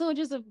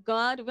soldiers of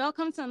God.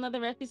 Welcome to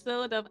another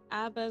episode of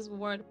Abba's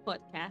Word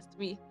Podcast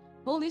with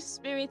Holy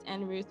Spirit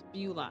and Ruth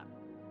Beulah.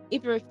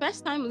 If you're a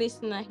first time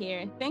listener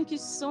here, thank you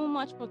so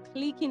much for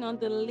clicking on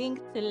the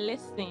link to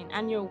listen,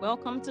 and you're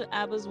welcome to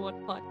Abba's Word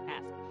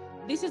Podcast.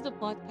 This is the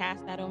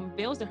podcast that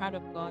unveils the heart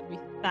of God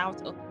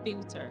without a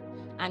filter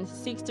and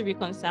seeks to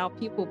reconcile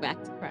people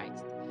back to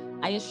Christ.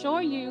 I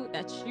assure you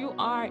that you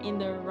are in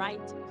the right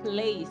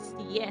place.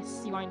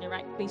 Yes, you are in the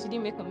right place. You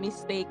didn't make a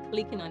mistake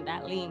clicking on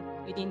that link.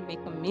 You didn't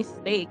make a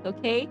mistake,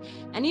 okay?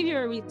 And if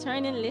you're a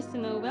returning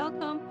listener,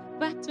 welcome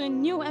back to a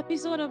new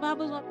episode of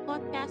Abba's Word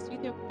Podcast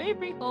with your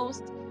favorite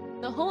host,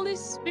 the Holy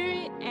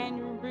Spirit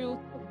and Ruth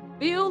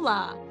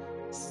Beulah.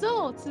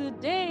 So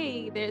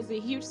today there's a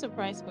huge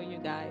surprise for you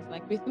guys.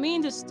 Like with me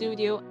in the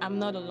studio, I'm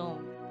not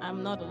alone.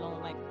 I'm not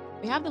alone. Like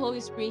we have the Holy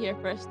Spirit here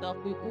first off,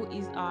 who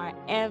is our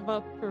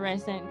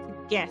ever-present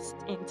guest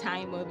in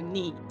time of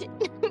need.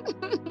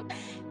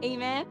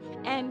 Amen.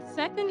 And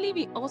secondly,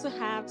 we also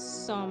have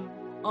some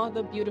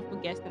other beautiful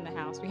guests in the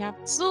house. We have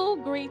two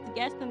great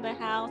guests in the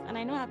house, and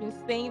I know I've been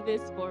saying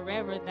this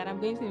forever that I'm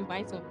going to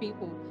invite some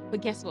people,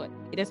 but guess what?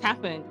 It has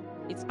happened.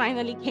 It's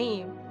finally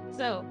came.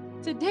 So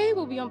today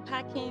we'll be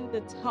unpacking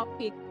the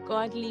topic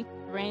godly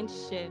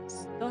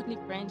friendships. Godly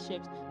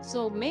friendships.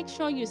 So make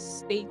sure you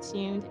stay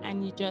tuned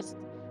and you just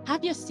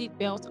have your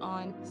seatbelt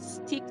on,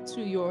 stick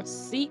to your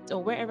seat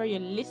or wherever you're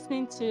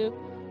listening to.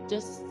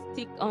 Just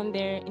stick on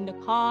there in the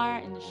car,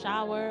 in the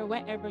shower,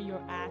 wherever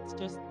you're at.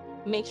 Just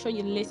make sure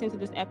you listen to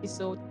this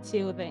episode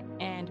till the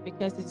end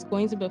because it's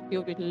going to be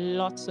filled with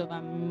lots of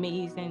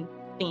amazing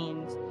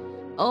things.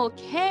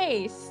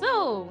 Okay,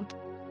 so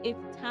it's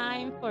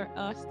time for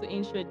us to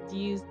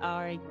introduce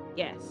our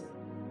guests.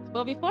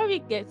 But before we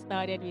get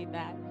started with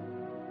that,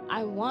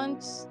 I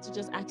want to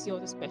just ask you all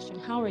this question.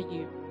 How are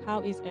you?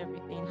 How is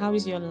everything? How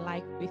is your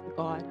life with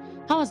God?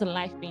 How has the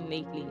life been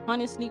lately?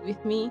 Honestly,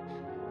 with me,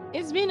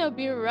 it's been a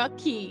bit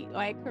rocky,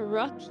 like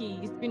rocky.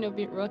 It's been a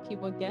bit rocky,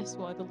 but guess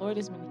what? The Lord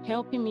has been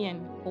helping me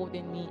and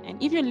holding me. And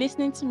if you're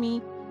listening to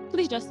me,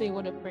 please just say a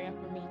word of prayer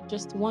for me.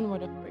 Just one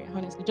word of prayer,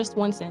 honestly, just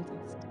one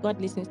sentence. God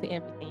listens to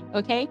everything,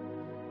 okay?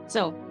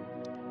 So,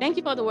 thank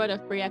you for the word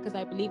of prayer because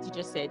I believe you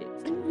just said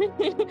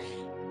it.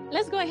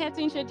 Let's go ahead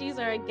to introduce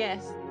our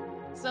guest.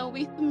 So,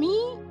 with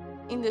me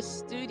in the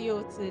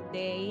studio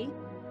today,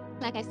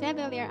 like I said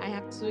earlier, I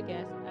have two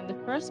guests, and the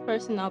first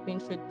person I'll be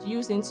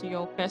introducing to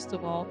you, first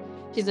of all,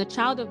 she's a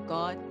child of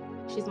God.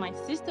 She's my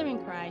sister in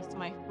Christ,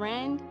 my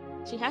friend.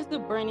 She has the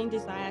burning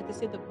desire to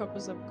see the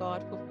purpose of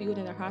God fulfilled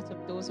in the hearts of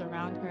those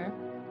around her.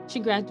 She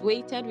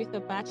graduated with a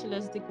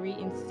bachelor's degree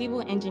in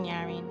civil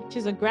engineering.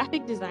 She's a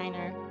graphic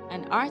designer,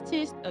 an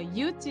artist, a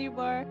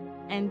YouTuber,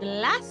 and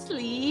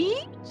lastly,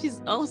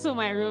 she's also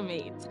my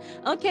roommate.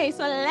 Okay,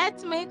 so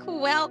let's make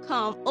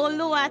welcome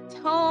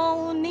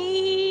Oluwatoni.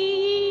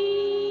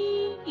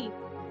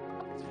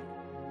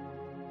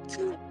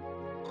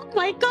 Oh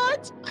my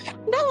God,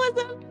 that was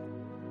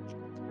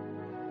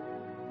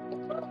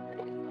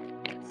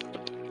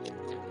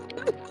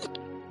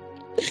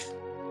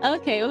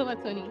okay,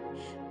 Oluwatoni.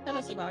 Tell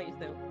us about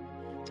yourself.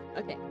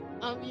 Okay.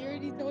 You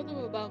already told them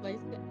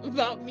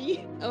about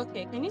me.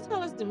 Okay, can you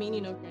tell us the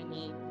meaning of your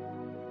name?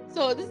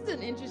 So this is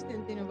an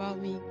interesting thing about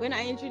me. When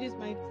I introduce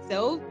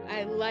myself,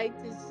 I like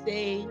to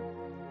say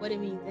what it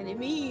means, and it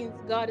means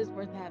God is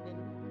worth having.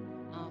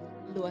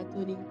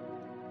 Oluwatoni.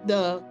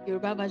 The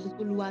Yoruba version is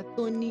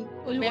Oluwatoni.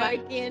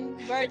 American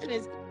version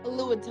is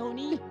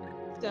Oluwatoni.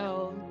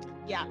 So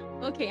yeah.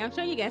 Okay, I'm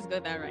sure you guys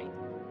got that right.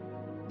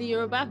 The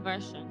Yoruba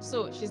version.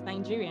 So she's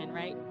Nigerian,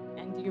 right?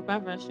 And the Yoruba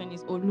version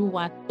is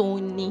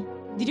Oluwatoni.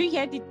 Did you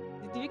hear? Did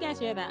you guys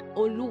hear that?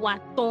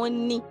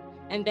 Oluwatoni.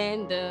 And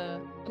then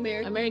the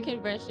American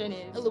version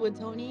is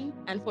Oluwatoni.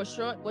 And for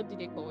short, what do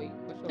they call you?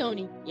 For short?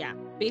 Tony. Yeah,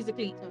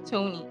 basically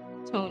Tony.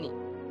 Tony.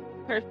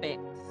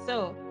 Perfect.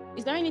 So,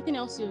 is there anything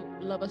else you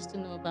love us to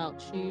know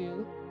about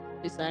you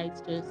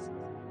besides just?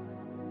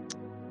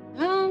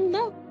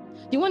 No.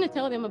 Do you want to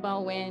tell them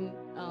about when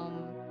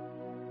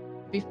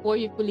before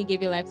you fully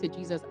gave your life to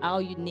Jesus, how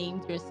you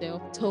named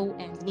yourself Toe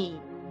and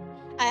Knee?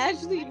 I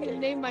actually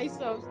named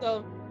myself.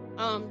 So,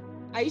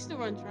 I used to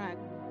run track.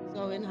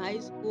 So in high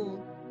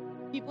school,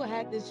 people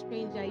had this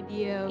strange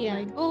idea of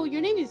like, oh,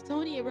 your name is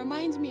Tony. It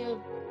reminds me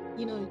of,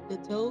 the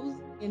toes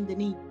and the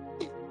knee.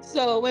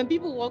 So when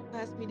people walk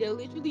past me, they'll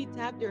literally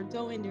tap their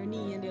toe and their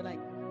knee, and they're like,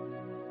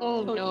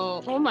 oh Tony.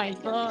 No, oh my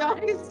God. Y'all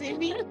can see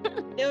me.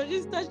 They'll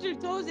just touch their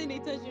toes and they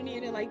touch your knee,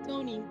 and they're like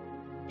Tony.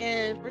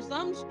 And for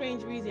some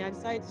strange reason, I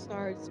decided to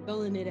start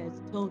spelling it as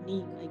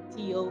Tony, like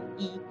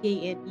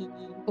Toeknee.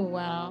 Oh,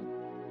 wow.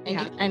 And,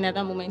 Yeah. and at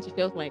that moment, you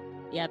felt like,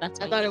 yeah, that's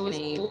my I thought it was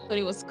name. cool. Thought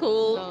it was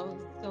cool. No,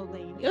 so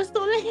lame. You're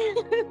so lame.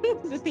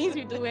 The things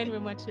we do when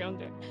we're much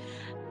younger.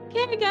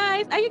 Okay,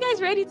 guys, are you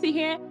guys ready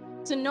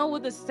to know who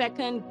the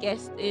second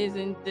guest is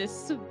in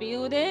this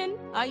building?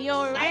 Are you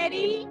all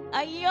ready?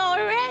 Are you all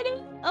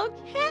ready?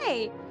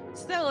 Okay.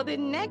 So the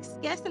next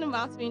guest I'm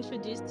about to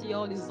introduce to you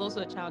all is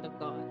also a child of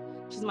God.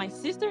 She's my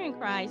sister in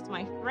Christ,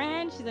 my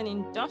friend. She's an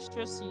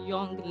industrious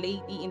young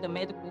lady in the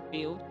medical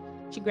field.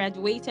 She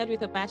graduated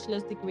with a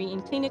bachelor's degree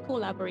in clinical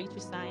laboratory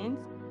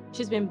science.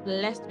 She's been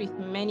blessed with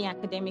many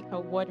academic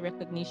award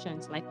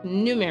recognitions, like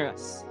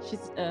numerous.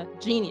 She's a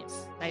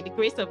genius by the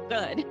grace of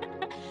God.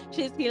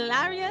 She's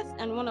hilarious,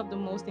 and one of the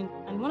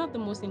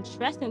most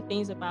interesting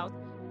things about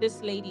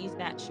this lady is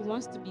that she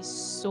wants to be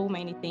so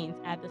many things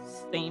at the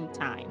same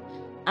time.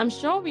 I'm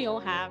sure we all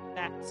have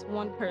that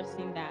one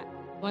person that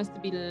wants to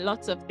be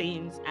lots of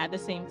things at the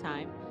same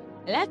time.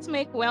 Let's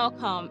make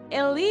welcome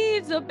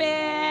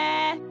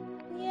Elizabeth.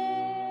 Yeah.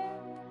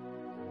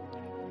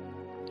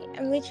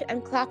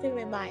 I'm clapping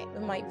with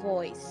my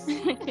voice.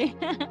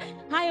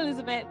 Hi,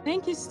 Elizabeth.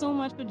 Thank you so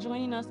much for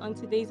joining us on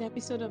today's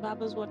episode of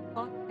Abba's Word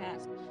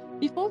Podcast.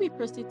 Before we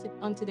proceed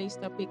on today's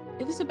topic,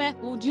 Elizabeth,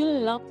 would you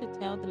love to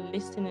tell the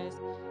listeners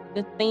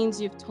the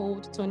things you've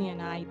told Tony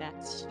and I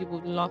that you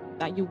would love,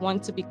 that you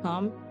want to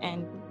become?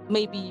 And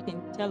maybe you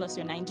can tell us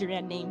your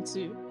Nigerian name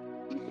too.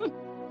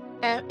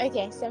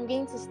 Okay, so I'm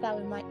going to start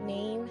with my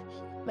name.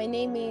 My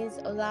name is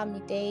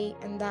Olamide,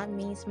 and that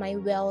means my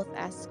wealth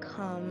has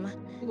come.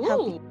 Ooh.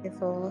 How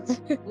beautiful.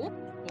 Ooh.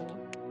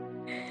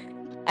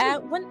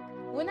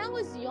 When I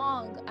was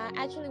young, I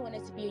actually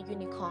wanted to be a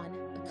unicorn.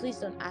 Please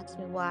don't ask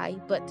me why,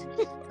 but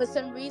for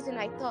some reason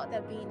I thought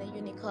that being a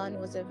unicorn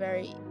was a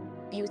very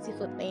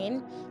beautiful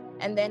thing.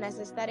 And then as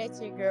I started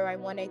to grow, I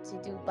wanted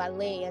to do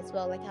ballet as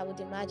well. Like I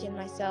would imagine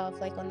myself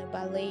like on a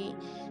ballet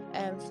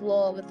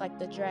floor with like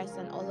the dress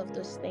and all of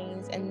those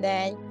things. And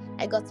then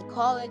I got to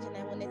college and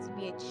I wanted to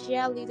be a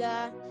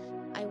cheerleader.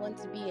 I want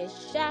to be a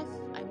chef.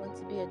 I want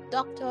to be a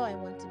doctor. I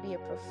want to be a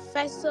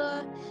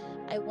professor.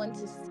 I want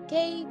to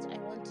skate. I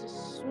want to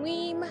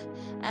swim.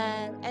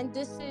 And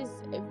this is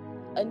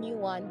a new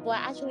one, but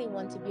I actually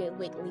want to be a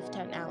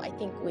weightlifter now. I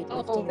think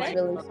weightlifting is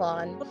really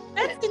fun.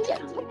 That's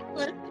interesting.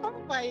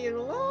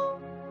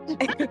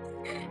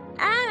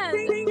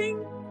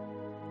 And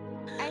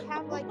I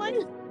have like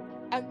this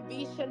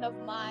ambition of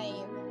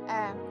mine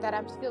that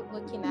I'm still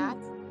looking at.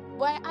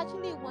 But I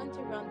actually want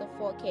to run the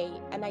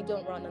 4K and I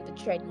don't run on the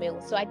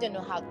treadmill, so I don't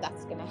know how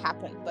that's gonna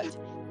happen. But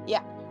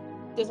yeah,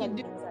 these are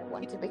the things I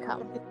want to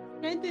become.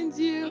 Strengthens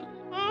you.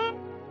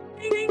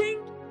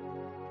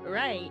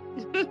 Right.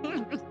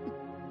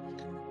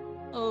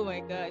 Oh my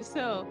gosh.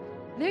 So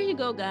there you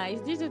go,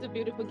 guys. These are the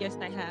beautiful guests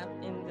I have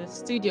in the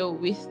studio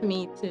with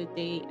me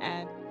today.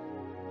 And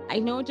I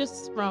know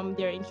just from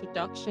their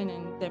introduction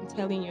and them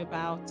telling you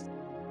about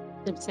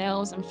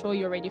themselves, I'm sure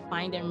you already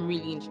find them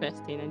really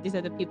interesting. And these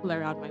are the people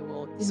around my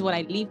world. This is what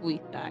I live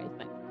with, guys.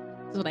 Like,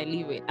 this is what I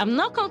live with. I'm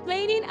not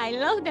complaining. I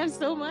love them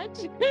so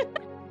much.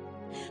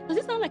 Does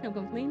it sound like I'm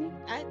complaining?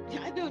 I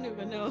don't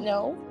even know.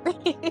 No.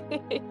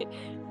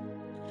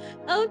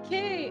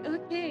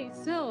 Okay.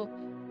 So,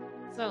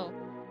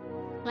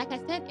 like I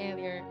said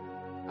earlier,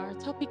 our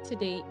topic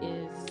today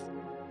is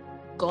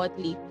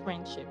godly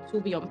friendships.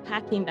 We'll be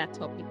unpacking that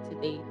topic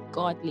today,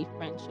 godly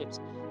friendships.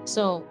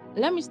 So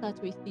let me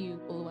start with you,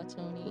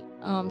 Oluwatoni.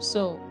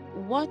 So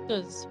what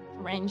does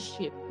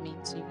friendship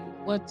mean to you?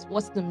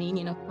 What's the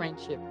meaning of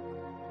friendship?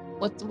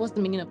 What's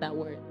the meaning of that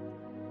word?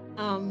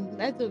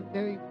 That's a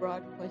very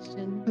broad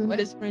question. Mhm. What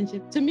is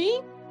friendship? To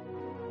me,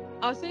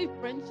 I'll say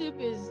friendship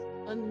is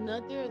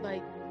another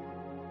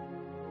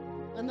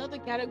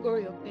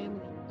category of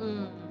family.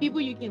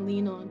 People you can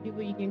lean on,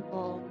 people you can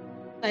call.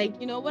 Like,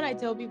 what I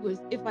tell people is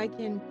if I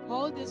can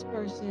call this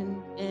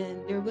person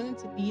and they're willing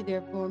to be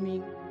there for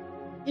me,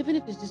 even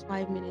if it's just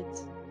 5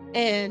 minutes.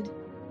 And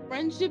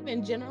friendship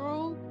in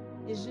general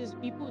is just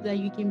people that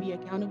you can be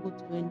accountable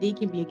to and they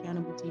can be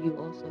accountable to you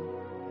also.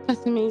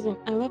 That's amazing.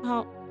 I love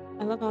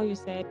how you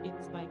said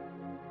it's like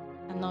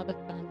another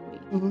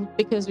family,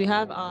 because we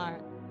have our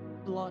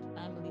blood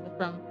family.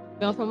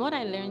 From what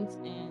I learned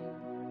in,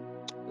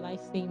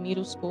 let's say,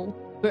 middle school,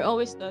 we're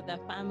always taught that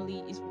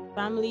family is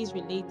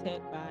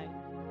related by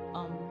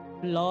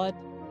blood,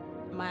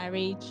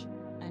 marriage,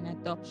 and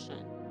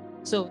adoption.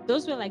 So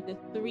those were like the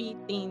three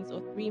things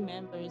or three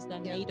members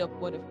that made up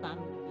what a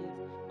family is.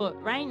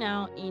 But right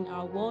now in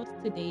our world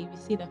today, we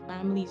see that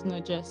family is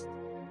not just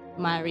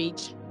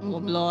marriage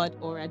or blood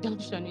or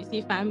adoption. We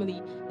see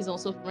family is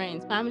also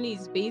friends. Family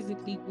is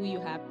basically who you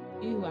have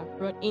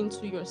brought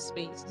into your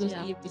space, those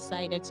that you've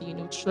decided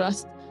to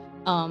trust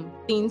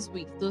things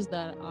with, those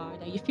that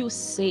you feel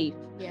safe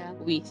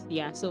with.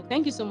 So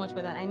thank you so much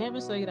for that. I never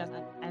saw it as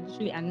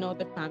actually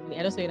another family.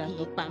 I don't say it as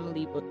no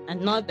family, but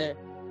another.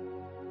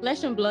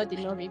 Flesh and blood did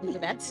not reveal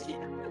that.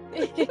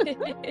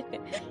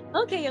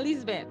 Okay,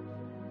 Elizabeth,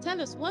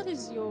 tell us, what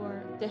is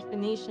your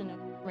definition of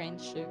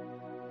friendship?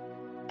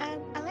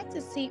 I like to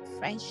see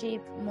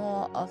friendship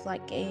more of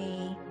like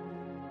a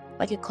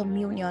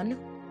communion.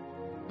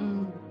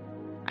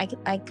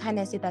 I kind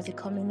of see it as a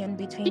communion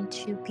between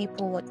two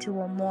people or two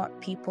or more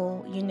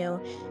people,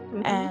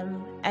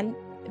 and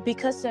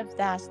because of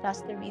that,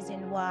 that's the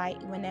reason why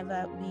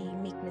whenever we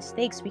make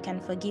mistakes, we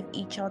can forgive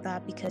each other,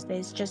 because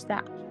there's just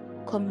that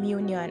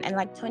communion. And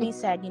like Tony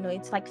said,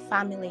 it's like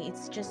family.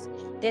 It's just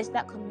there's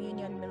that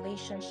communion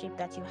relationship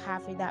that you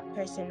have with that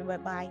person,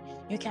 whereby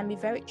you can be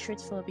very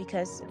truthful,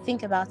 because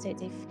think about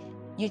it, if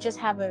you just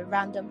have a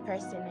random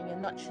person and you're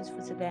not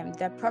truthful to them,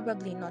 they're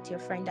probably not your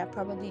friend. They're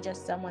probably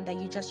just someone that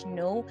you just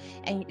know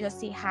and you just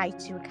say hi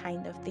to,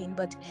 kind of thing.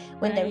 But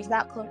when there is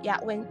Right.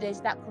 that when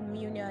there's that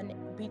communion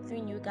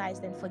between you guys,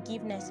 then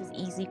forgiveness is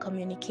easy,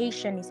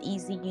 communication is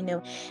easy.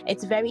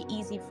 It's very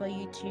easy for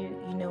you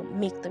to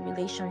make the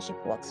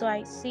relationship work. So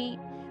I see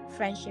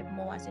friendship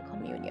more as a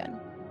communion.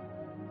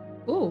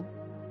 Ooh,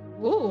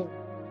 ooh,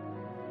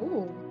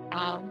 ooh.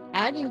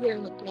 I didn't get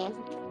look close.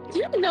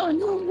 No,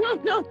 no, no,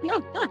 no,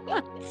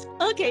 no.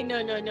 Okay,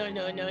 no, no, no,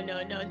 no, no,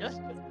 no, no, no.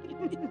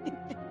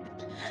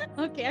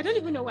 Okay, I don't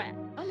even know why.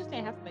 Honestly,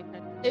 I have to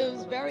It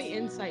was very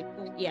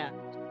insightful. Yeah.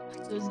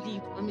 It was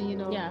deep. I mean,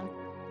 Yeah.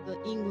 the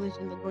English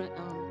and the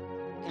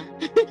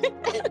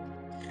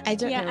I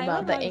don't know I about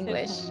love the how you said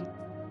English.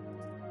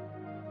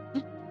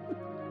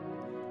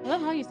 I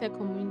love how you said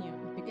communion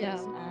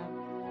because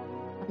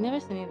I've never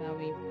seen it that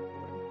way before.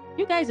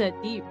 You guys are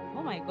deep.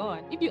 Oh my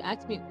god. If you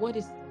ask me what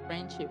is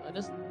friendship,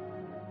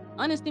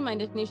 honestly, my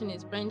definition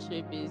is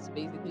friendship is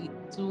basically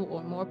two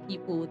or more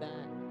people that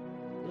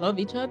love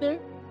each other,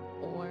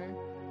 or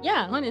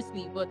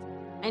honestly, but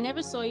I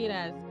never saw it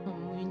as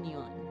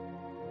communion.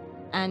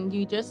 And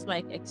you just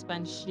like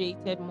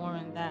expatiated more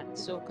on that.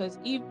 So, because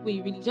if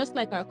we really just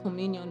like our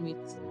communion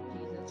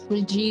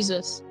with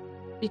Jesus,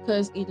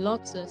 because He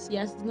loves us.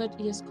 Yes, it's not.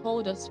 He has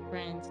called us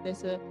friends.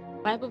 There's a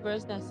Bible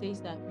verse that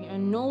says that we are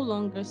no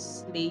longer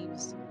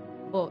slaves,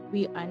 but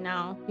we've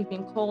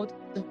been called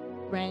the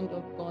friend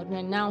of God.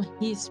 We're now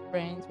His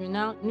friends. We're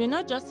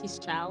not just His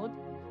child.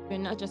 We're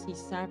not just His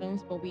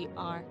servants, but we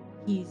are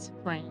His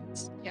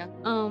friends. Yeah.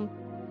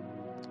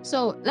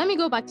 So let me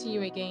go back to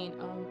you again,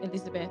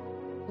 Elizabeth.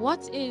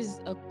 What is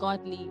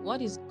godly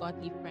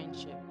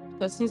friendship?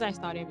 Because since I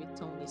started with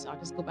Tony, so I'll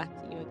just go back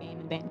to you again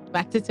and then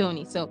back to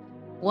Tony. So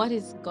what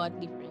is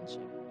godly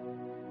friendship?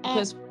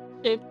 Because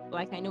friendship,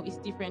 like I know, is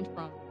different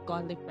from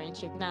godly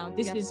friendship. Now,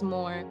 this is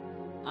more,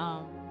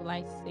 will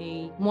I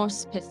say, more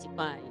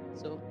specified.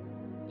 So,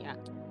 yeah.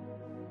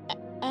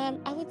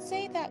 I would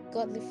say that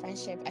godly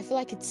friendship, I feel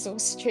like it's so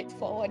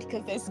straightforward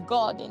because there's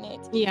God in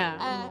it.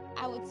 Yeah.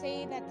 I would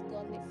say that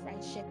godly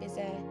friendship is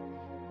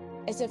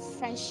a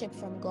friendship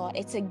from God.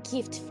 It's a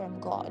gift from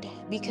God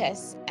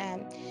because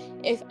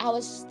if I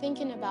was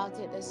thinking about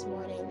it this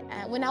morning,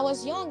 when I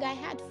was young, I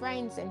had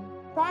friends in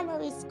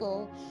primary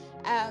school,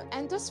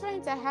 and those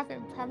friends I have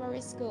in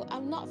primary school,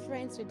 I'm not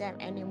friends with them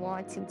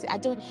anymore.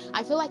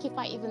 I feel like if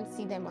I even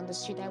see them on the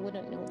street, I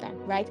wouldn't know them,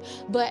 right?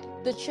 But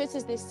the truth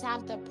is, they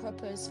served the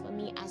purpose for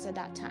me as at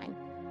that time.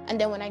 And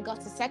then when I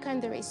got to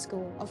secondary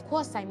school, of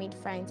course, I made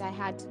friends. I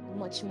had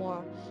much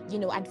more,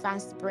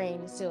 advanced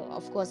brain. So,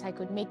 of course, I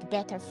could make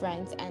better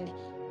friends. And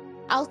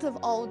out of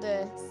all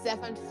the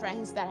 7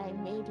 friends that I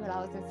made when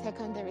I was in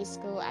secondary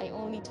school, I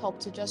only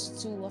talked to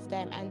just 2 of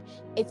them. And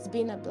it's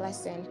been a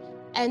blessing.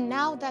 And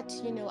now that,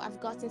 I've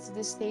gotten to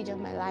this stage of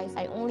my life,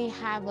 I only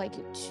have like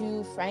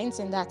 2 friends,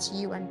 and that's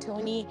you and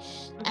Tony.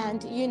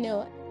 And,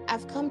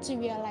 I've come to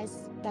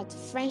realize that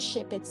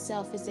friendship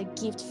itself is a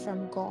gift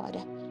from God.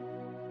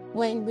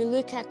 When we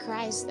look at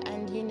Christ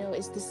and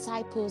his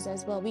disciples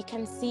as well, we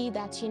can see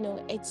that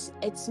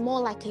it's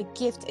more like a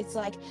gift. It's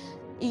like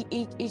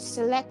he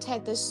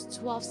selected this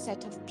 12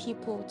 set of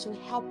people to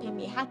help him.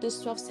 He had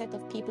this 12 set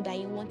of people that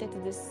he wanted to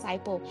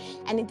disciple,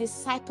 and he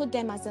discipled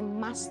them as a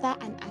master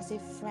and as a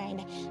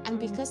friend. And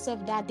because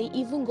of that, they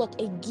even got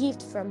a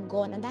gift from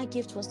God, and that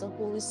gift was the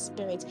Holy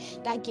Spirit.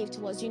 That gift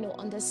was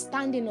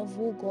understanding of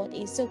who God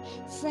is. So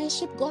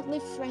friendship, godly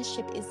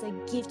friendship, is a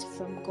gift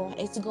from God.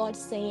 It's God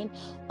saying,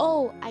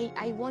 oh,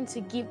 I want to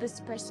give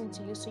this person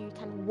to you so you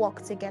can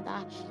walk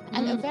together.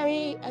 And a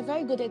very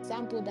good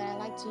example that I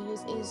like to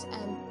use is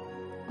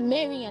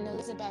Mary and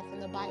Elizabeth in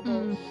the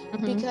Bible,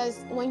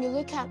 because when you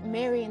look at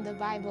Mary in the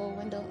Bible,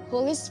 when the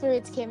Holy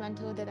Spirit came and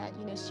told her that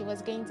she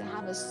was going to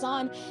have a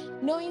son,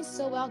 knowing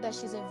so well that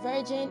she's a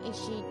virgin, if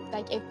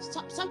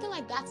something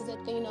like that is a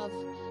thing of,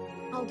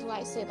 how do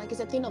I say it? Like,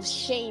 it's a thing of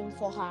shame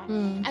for her.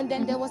 And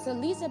then there was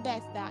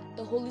Elizabeth that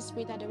the Holy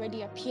Spirit had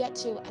already appeared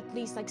to at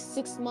least like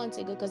 6 months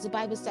ago, because the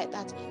Bible said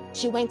that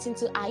she went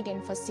into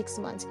hiding for 6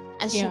 months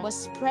and she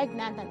was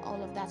pregnant and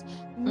all of that.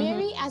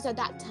 Mary, as at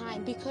that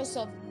time, because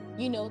of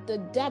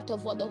the depth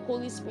of what the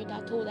Holy Spirit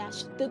had told her,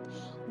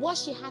 what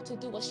she had to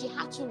do was she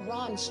had to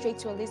run straight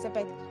to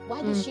Elizabeth.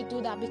 Why did she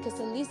do that? Because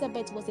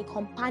Elizabeth was a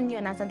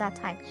companion as at that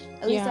time.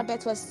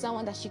 Elizabeth was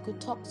someone that she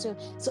could talk to.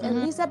 So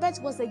Elizabeth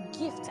was a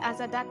gift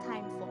as at that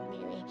time for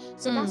Mary.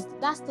 So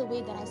that's the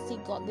way that I see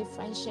godly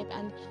friendship.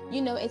 And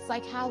it's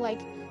like how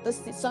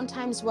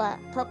sometimes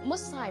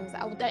most times,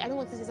 I don't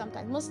want to say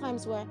sometimes, most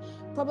times we're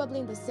probably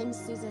in the same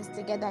seasons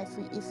together.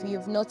 If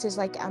you've noticed,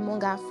 like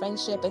among our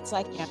friendship, it's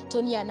like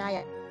Tony and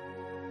I,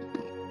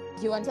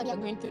 you and Tony are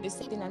going through the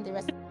same thing, and the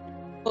rest.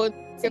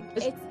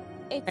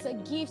 It's a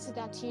gift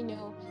that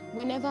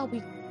whenever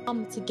we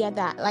come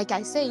together, like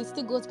I say, it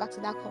still goes back to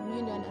that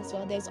communion as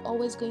well. There's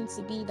always going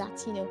to be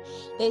that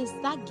there's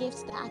that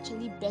gift that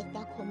actually birthed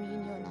that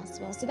communion as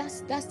well. So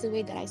that's the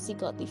way that I see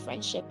godly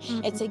friendship.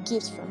 It's a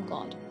gift from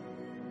God.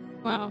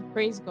 Wow,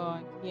 praise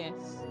God. Yes,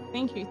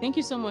 thank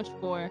you so much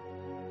for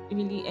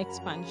really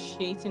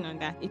expatiating on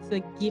that, it's a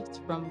gift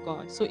from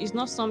God. So it's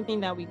not something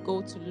that we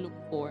go to look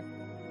for.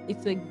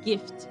 It's a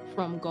gift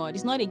from God.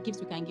 It's not a gift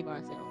we can give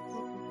ourselves.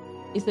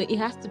 It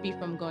has to be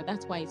from God.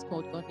 That's why it's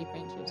called godly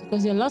friendships.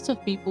 Because there are lots of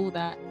people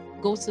that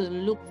go to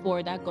look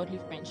for that godly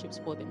friendships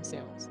for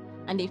themselves,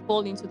 and they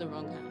fall into the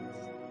wrong hands,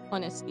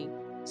 honestly.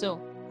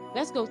 So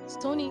let's go,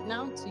 Tony,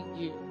 now to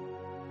you.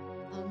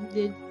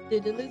 Did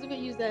Elizabeth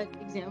use that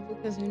example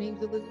because her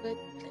name's Elizabeth?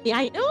 Yeah,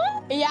 I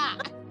know. Yeah.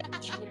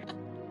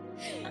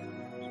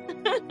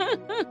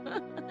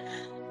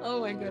 Oh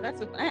my God,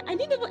 that's I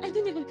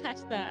didn't even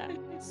catch that.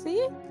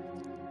 See?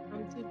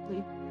 I'm too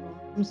playful.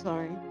 I'm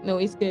sorry. No,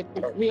 it's good.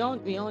 We all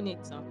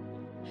need some.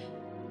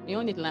 We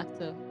all need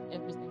laughter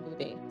every single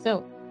day.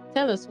 So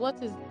tell us,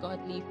 what is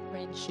godly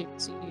friendship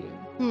to you?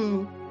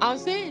 I'll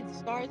say it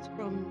starts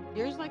from,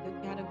 there's like a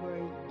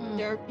category.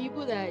 There are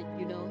people that,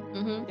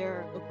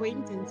 they're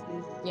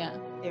acquaintances. Yeah.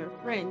 They're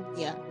friends.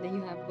 Yeah. Then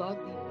you have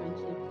godly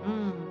friendships.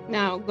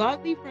 Now,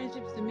 godly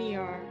friendships to me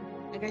are,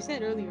 like I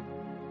said earlier,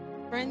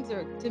 friends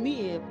are, to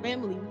me, a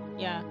family.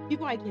 Yeah.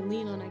 People I can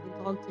lean on, I can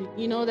talk to.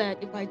 You know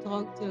that if I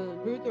talk to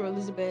Ruth or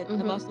Elizabeth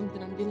about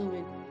something I'm dealing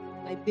with,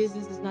 my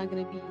business is not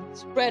going to be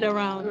spread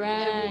around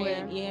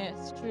everywhere.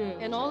 Yes, true.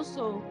 And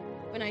also,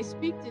 when I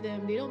speak to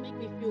them, they don't make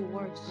me feel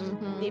worse.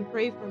 They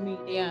pray for me.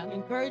 They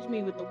encourage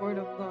me with the word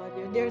of God.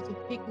 They're there to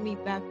pick me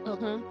back up.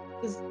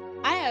 Because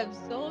I have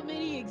so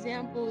many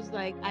examples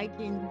like I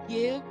can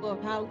give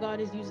of how God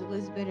has used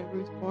Elizabeth and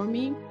Ruth for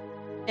me.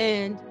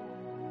 And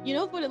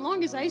for the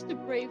longest, I used to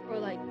pray for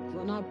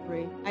not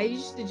pray. I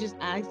used to just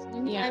ask.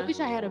 I wish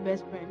I had a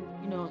best friend.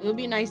 It would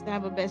be nice to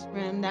have a best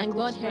friend. And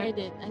God heard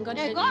it. And God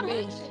heard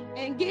it.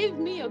 And gave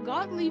me a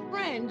godly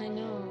friend. I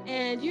know.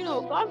 And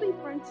godly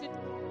friendships.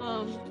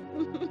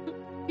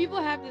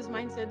 People have this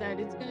mindset that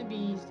it's gonna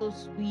be so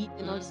sweet,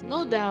 and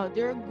no doubt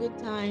there are good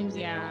times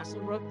and also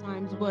rough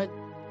times. But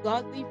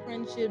godly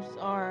friendships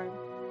are,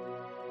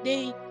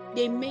 they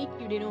make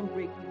you. They don't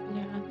break you.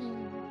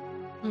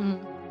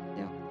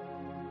 Yeah.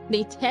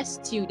 They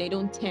test you, they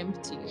don't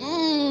tempt you.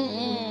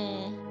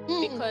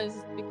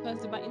 Because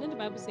the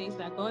Bible says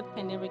that God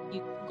can never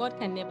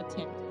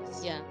tempt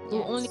us. Yeah.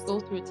 We'll only go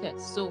through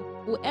tests. So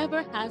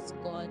whoever has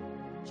God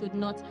should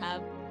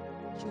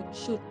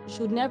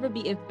never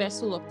be a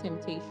vessel of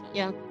temptation.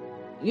 Yeah.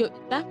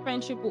 That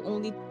friendship will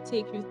only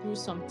take you through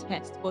some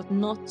tests, but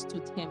not to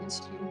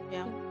tempt you.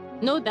 Yeah.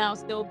 No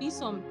doubt there will be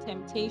some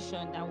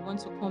temptation that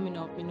wants to coming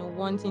up,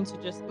 wanting to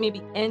just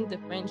maybe end the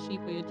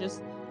friendship, or you're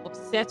just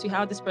upset with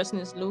how this person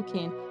is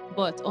looking,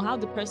 or how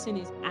the person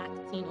is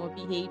acting or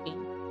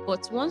behaving.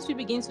 But once we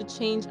begin to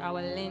change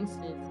our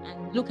lenses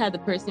and look at the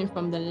person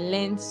from the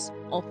lens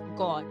of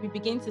God, we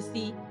begin to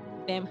see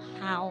them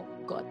how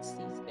God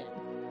sees them.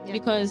 Yeah.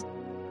 Because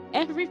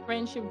every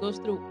friendship goes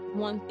through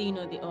one thing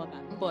or the other,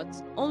 but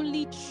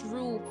only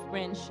true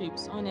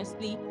friendships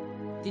honestly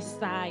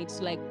decide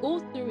to go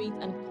through it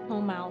and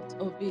come out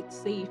of it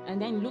safe,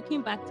 and then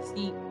looking back to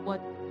see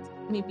what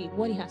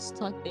he has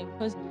taught them.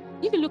 Because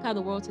if you look at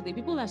the world today,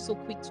 people are so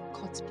quick to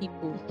cut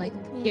people. I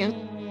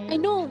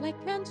know,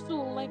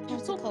 cancel, you're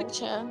so quick,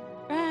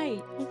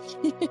 right?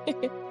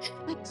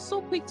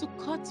 So quick to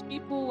cut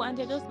people, and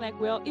they're just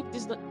well, if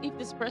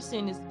this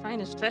person is trying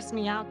to stress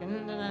me out,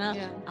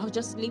 I'll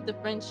just leave the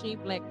friendship.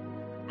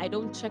 I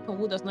don't check on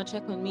who does not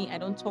check on me. I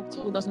don't talk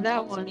to who doesn't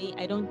talk to me.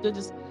 I don't do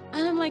this.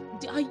 And I'm like,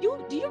 do you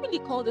really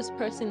call this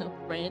person a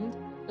friend?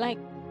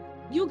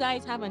 You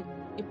guys have a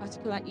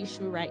particular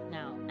issue right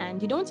now,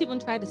 and you don't even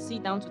try to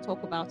sit down to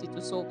talk about it,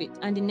 to solve it.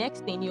 And the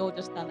next thing, you all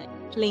just start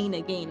playing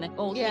again, things,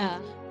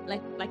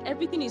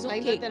 everything is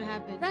okay. Nothing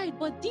happened. Right,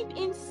 but deep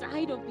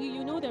inside of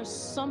you, there's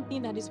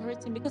something that is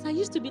hurting. Because I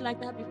used to be like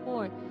that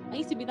before. I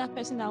used to be that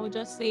person that would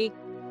just say,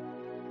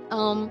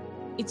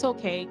 it's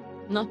okay.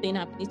 Nothing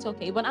happened. It's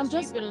okay. But I'm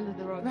just sweeping it under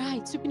the rug.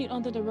 Right, sweeping it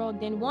under the rug.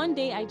 Then one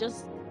day I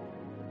just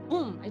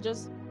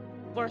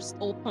burst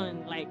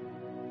open. I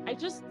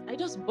just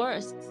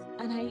burst,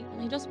 and I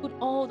just put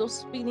all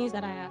those feelings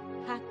that I have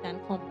packed and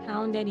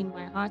compounded in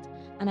my heart,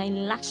 and I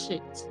lash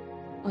it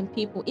on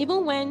people.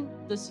 Even when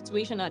the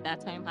situation at that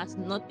time has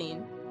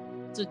nothing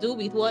to do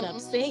with what I'm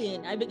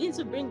saying, I begin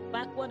to bring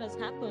back what has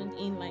happened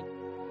in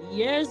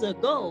years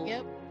ago.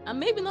 Yep. And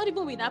maybe not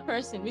even with that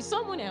person, with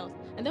someone else.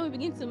 And then we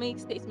begin to make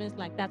statements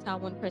like, that's how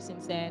one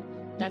person said.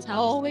 That's how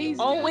always.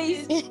 You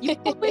always.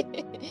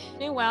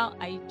 Meanwhile,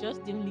 I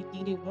just did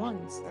it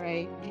once.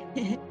 Right.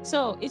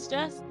 So it's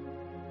just,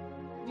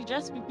 we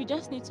just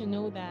need to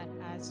know that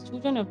as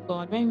children of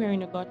God, when we're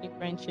in a godly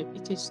friendship,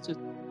 it is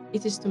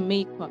to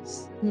make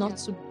us, not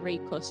to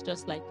break us,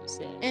 just like you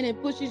said. And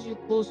it pushes you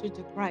closer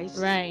to Christ.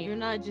 Right. You're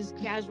not just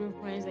casual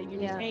friends that you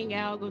just hang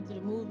out, go to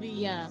the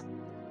movies,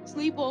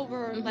 sleep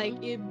over.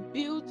 It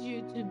builds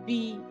you to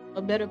be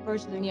a better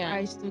person in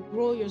Christ, to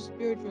grow your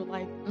spiritual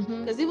life.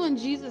 Because even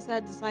Jesus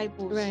had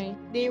disciples,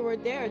 they were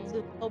there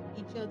to help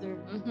each other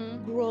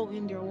grow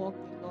in their walk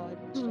with God.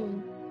 So,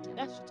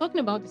 that's talking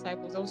about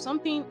disciples. There was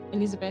something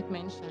Elizabeth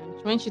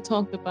mentioned when she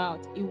talked about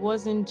it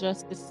wasn't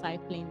just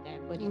discipling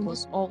them, but it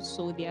was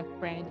also their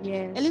friend.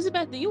 Yes.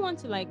 Elizabeth, do you want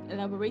to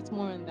elaborate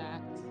more on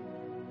that?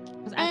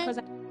 Because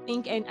I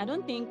think, and I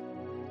don't think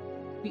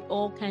we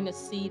all kind of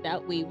see it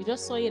that way. We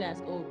just saw it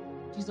as, oh,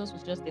 Jesus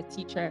was just a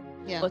teacher,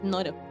 but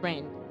not a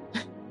friend.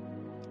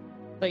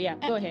 But yeah,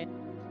 go ahead.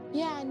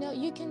 Yeah, no,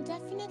 you can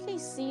definitely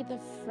see the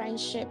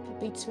friendship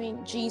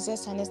between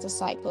Jesus and his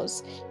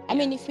disciples. I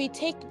mean, if we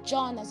take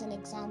John as an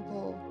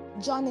example,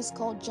 John is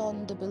called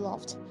John the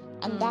Beloved.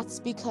 And that's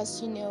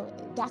because,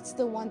 that's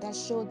the one that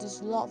showed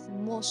his love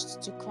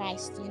most to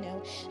Christ,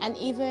 And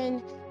even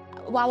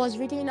while I was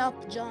reading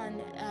up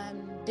John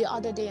the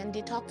other day, and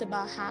they talked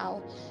about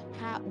how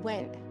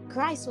when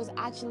Christ was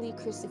actually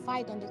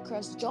crucified on the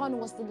cross, John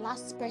was the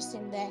last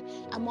person there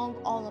among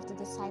all of the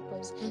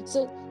disciples.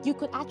 So you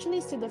could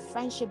actually see the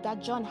friendship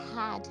that John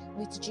had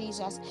with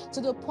Jesus, to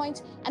the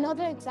point.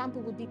 Another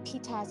example would be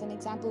Peter as an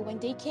example. When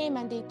they came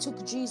and they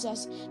took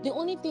Jesus, the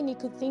only thing he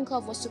could think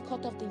of was to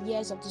cut off the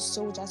ears of the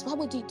soldiers. Why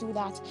would he do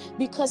that?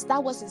 Because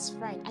that was his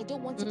friend. I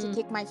don't want you to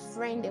take my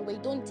friend away.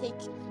 Don't take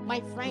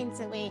my friends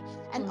away.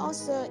 And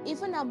also,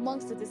 even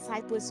amongst the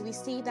disciples, we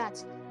see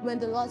that when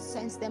the Lord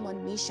sends them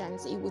on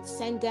missions, he would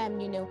send them,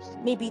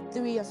 maybe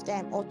 3 of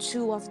them or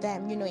 2 of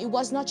them. It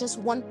was not just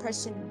one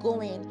person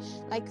going.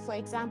 Like, for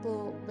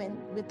example, when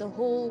with the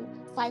whole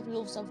 5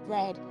 loaves of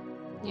bread,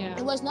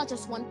 it was not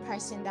just one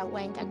person that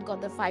went and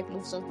got the 5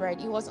 loaves of bread.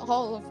 It was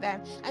all of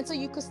them. And so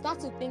you could start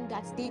to think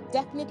that they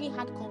definitely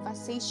had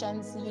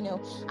conversations,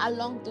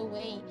 along the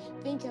way.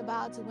 Think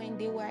about when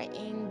they were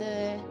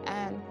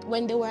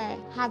when they were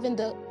having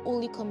the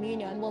Holy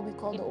Communion, what we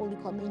call the Holy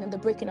Communion, the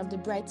breaking of the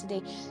bread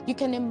today. You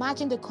can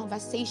imagine the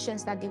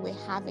conversations that they were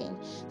having.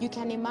 You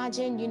can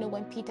imagine,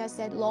 when Peter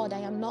said, Lord, I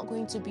am not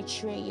going to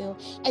betray you.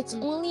 It's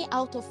only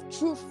out of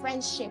true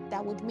friendship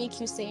that would make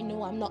you say,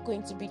 no, I'm not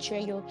going to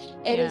betray you.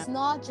 It is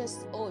not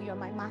just, oh, you're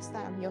my master,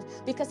 I'm yours.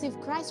 Because if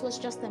Christ was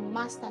just a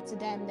master to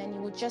them, then he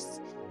would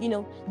just,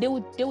 they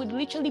would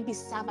literally be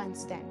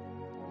servants then.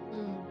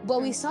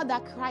 But we saw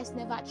that Christ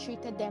never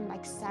treated them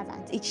like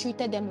servants. He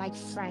treated them like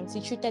friends. He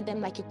treated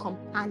them like a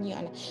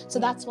companion. So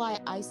that's why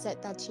I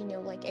said that,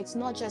 it's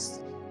not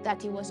just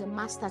that he was a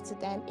master to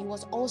them, he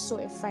was also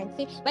a friend.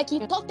 Like, he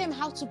taught them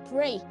how to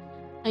pray.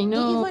 I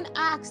know. They even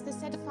asked, they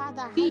said,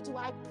 Father, how do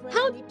I pray?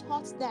 And he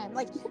taught them.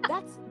 Like,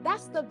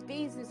 that's the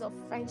basis of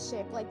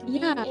friendship. Like,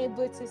 being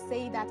able to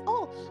say that,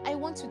 oh, I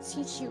want to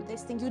teach you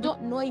this thing. You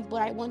don't know it,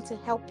 but I want to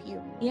help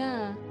you.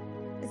 Yeah.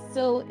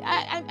 So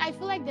I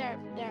feel like there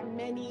are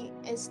many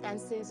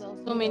instances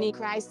of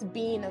Christ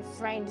being a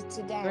friend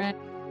to them. Right.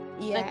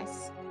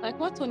 Yes. Like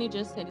what Tony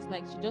just said, it's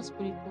like she just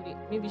put it.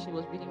 Maybe she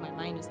was reading my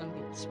mind or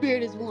something.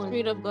 Spirit is one.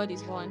 Spirit of God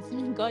is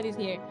one. God is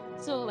here.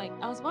 So, like,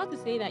 I was about to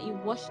say that you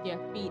wash their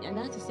feet, and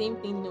that's the same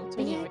thing,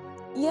 Tony.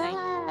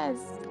 Yes.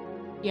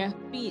 Their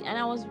feet. And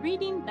I was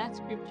reading that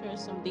scripture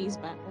some days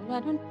back. I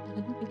don't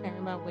think I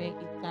remember where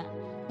it's at.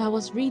 But I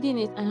was reading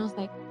it, and I was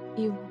like,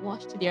 he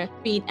washed their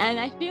feet. And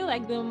I feel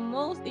like the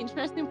most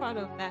interesting part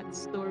of that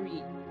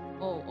story,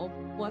 or of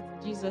what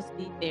Jesus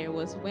did there,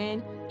 was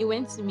when he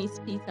went to meet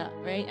Peter,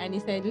 right? And he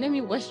said, let me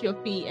wash your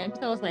feet. And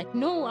Peter was like,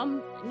 no,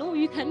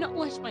 you cannot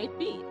wash my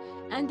feet.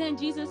 And then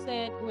Jesus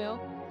said, well,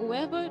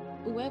 whoever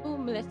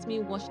lets me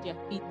wash their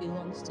feet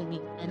belongs to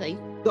me. And like,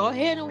 go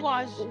ahead and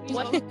wash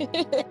wash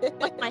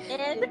my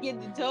head,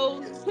 get the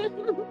toes.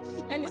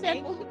 And he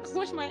said,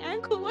 wash my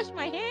ankle, wash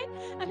my head.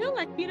 I feel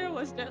like Peter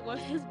was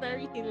this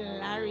very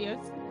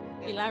hilarious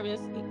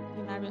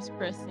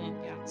person.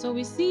 Yeah. So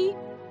we see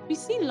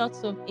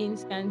lots of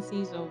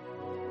instances of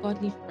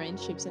godly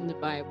friendships in the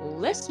Bible.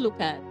 Let's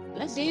look at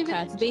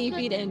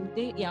David and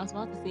I was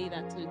about to say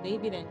that too.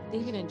 David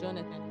and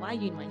Jonathan. Why are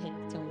you in my head?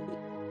 Tell me.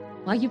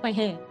 Why are you in my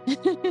head? I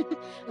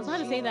was about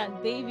to say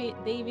that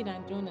David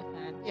and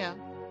Jonathan. Yeah.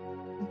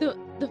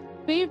 The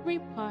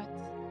favorite part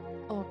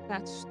of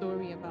that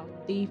story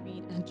about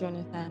David and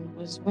Jonathan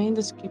was when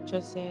the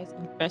scripture says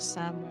in 1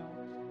 Samuel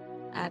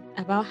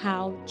about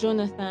how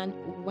Jonathan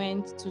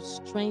went to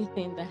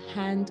strengthen the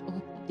hand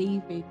of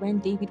David when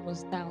David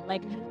was down.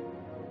 Like,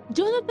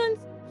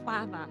 Jonathan's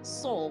father,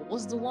 Saul,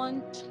 was the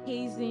one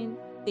chasing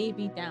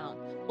David down.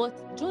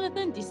 But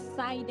Jonathan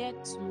decided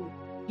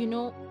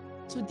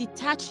to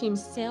detach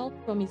himself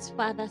from his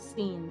father's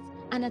sins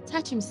and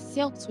attach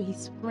himself to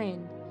his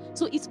friend.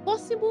 So it's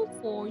possible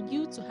for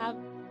you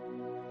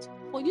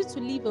to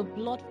leave a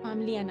blood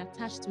family and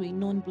attach to a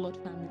non-blood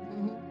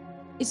family.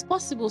 It's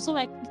possible. So,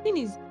 like, the thing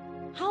is,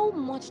 how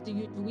much do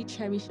we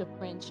cherish a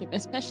friendship,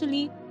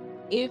 especially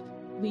if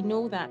we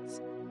know that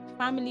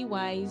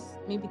family-wise,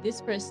 maybe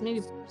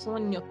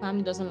someone in your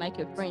family doesn't like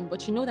your friend,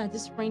 but you know that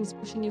this friend is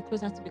pushing you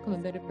closer to become a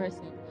better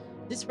person.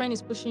 This friend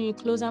is pushing you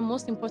closer,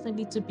 most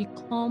importantly, to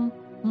become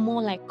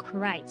more like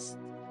Christ.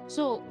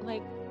 So,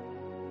 like,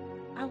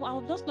 I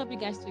would just love you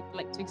guys to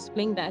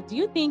explain that. Do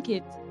you think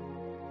if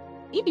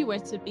you were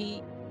to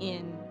be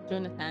in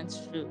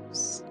Jonathan's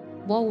shoes,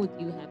 what would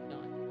you have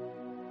done?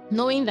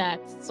 Knowing that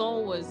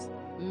Saul was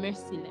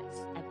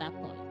merciless at that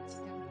point,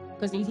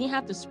 because he didn't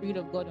have the Spirit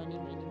of God on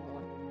him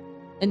anymore,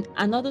 and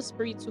another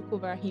spirit took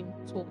over him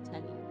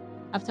totally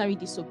after he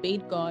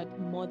disobeyed God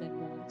more than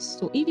once.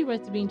 So if you were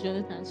to be in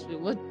Jonathan's shoe,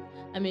 what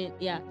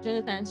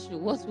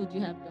would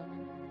you have done?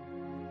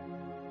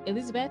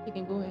 Elizabeth, you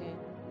can go ahead.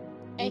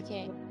 You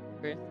Okay.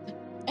 go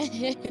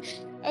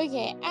first.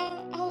 Okay.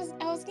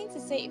 I was going to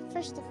say,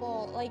 first of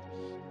all, like,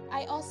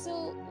 I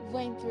also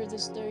went through the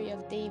story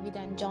of David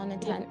and Yeah.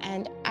 Jonathan,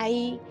 and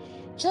I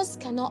just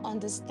cannot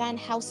understand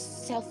how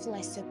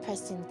selfless a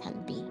person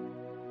can be.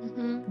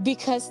 Mm-hmm.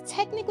 Because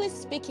technically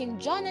speaking,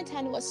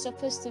 Jonathan was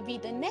supposed to be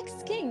the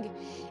next king.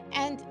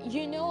 And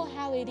you know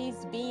how it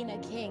is being a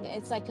king.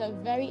 It's like a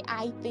very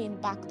high thing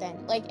back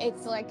then. Like,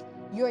 it's like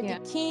you're the Yeah.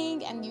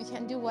 king and you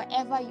can do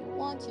whatever you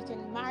want. You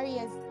can marry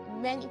as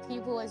many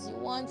people as you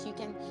want. You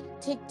can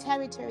take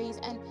territories.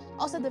 And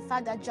also the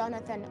fact that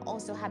Jonathan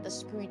also had the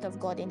spirit of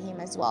God in him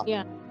as well.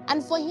 Yeah.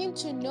 And for him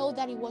to know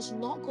that he was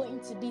not going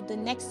to be the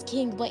next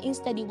king, but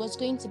instead he was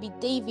going to be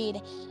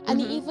David. And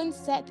he Mm-hmm. even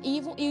said,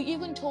 he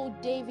even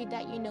told David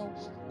that,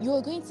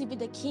 you're going to be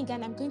the king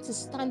and I'm going to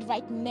stand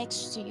right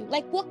next to you.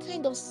 Like, what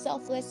kind of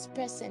selfless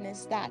person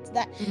is that?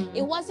 That it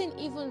Mm-hmm. wasn't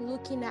even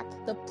looking at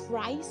the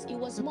price, it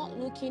was more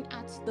looking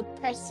at the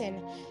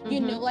person.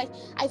 Mm-hmm. Like,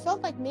 I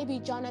felt like maybe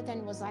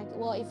Jonathan was like,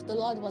 well, if the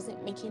Lord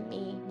wasn't making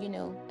me,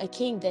 a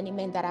king, then it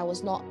meant that I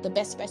was not the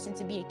best person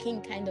to be a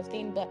king, kind of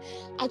thing. But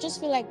I just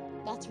feel like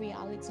that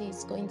reality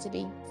is going to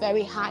be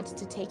very hard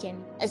to take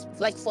in. As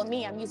like, for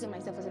me, I'm using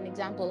myself as an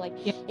example. Like,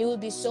 Yeah. it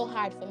would be so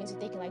hard for me to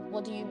take in, like,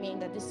 what do you mean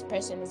that this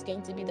person is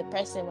going to be the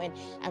person when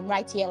I'm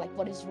right here? Like,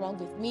 what is wrong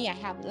with me? I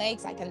have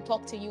legs, I can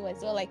talk to you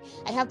as well. Like,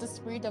 I have the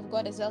spirit of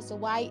God as well. So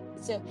why?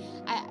 So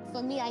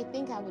for me, I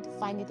think I would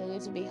find it a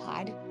little bit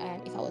hard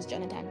if I was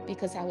Jonathan,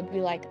 because I would be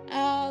like,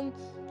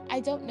 I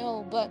don't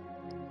know. But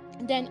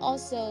then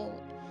also,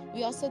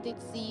 we also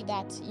did see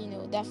that,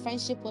 their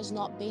friendship was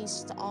not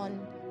based on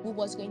who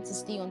was going to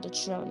stay on the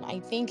throne. I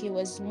think it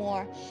was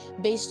more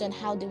based on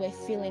how they were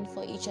feeling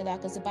for each other,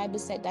 because the Bible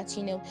said that,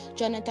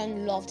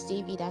 Jonathan loved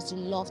David as he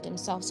loved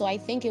himself. So I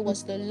think it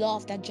was the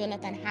love that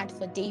Jonathan had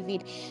for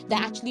David that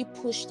Mm-hmm. actually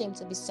pushed him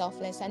to be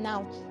selfless. And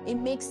now it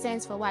makes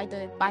sense for why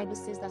the Bible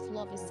says that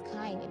love is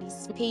kind, it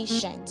is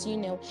patient.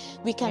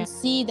 We can Yeah.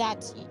 see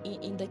that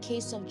in the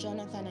case of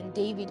Jonathan and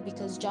David,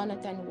 because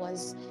Jonathan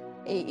was,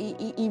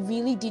 he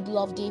really did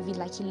love David,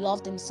 like he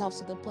loved himself,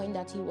 to the point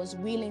that he was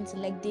willing to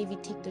let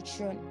David take the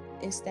throne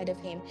instead of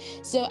him.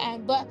 So,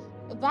 but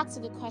back to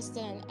the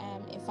question,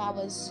 if I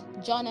was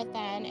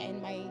Jonathan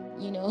and my,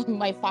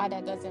 my father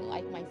doesn't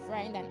like my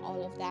friend and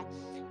all of that,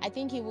 I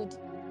think it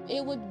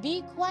would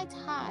be quite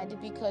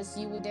hard, because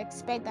you would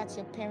expect that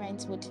your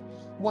parents would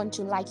want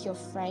to like your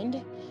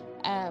friend,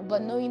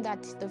 but knowing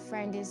that the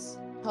friend is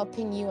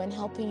helping you and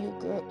helping you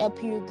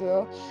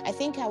grow, I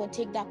think I would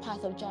take that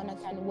path of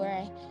Jonathan,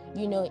 where,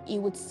 he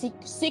would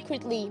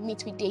secretly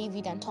meet with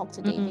David and talk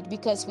to Mm-hmm. David,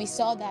 because we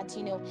saw that,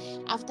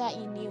 after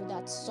he knew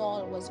that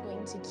Saul was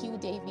going to kill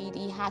David,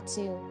 he had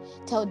to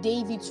tell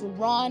David to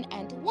run,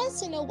 and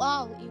once in a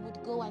while he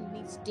would go and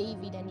meet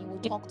David and he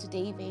would Yeah. talk to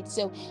David.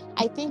 So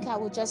I think I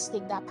would just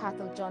take that path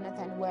of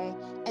Jonathan, where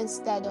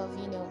instead of,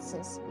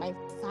 since my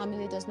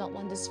family does not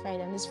want this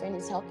friend and this friend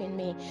is helping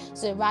me,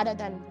 so rather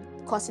than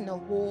causing a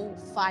whole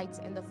fight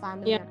in the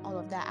family Yeah. and all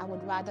of that, I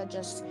would rather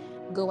just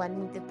go and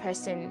meet the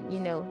person,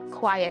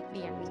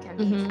 quietly, and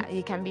Mm-hmm.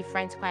 you can be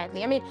friends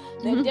quietly. I mean,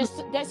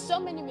 there's so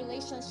many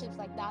relationships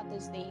like that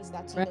these days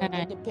that,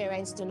 Right. the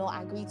parents do not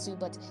agree to,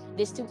 but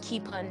they still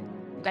keep on,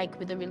 like,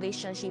 with the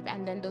relationship,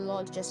 and then the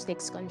Lord just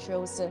takes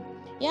control. So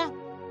yeah.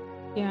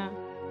 Yeah.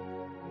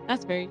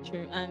 That's very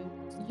true. And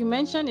you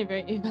mentioned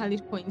a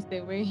valid point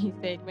there, where he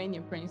said when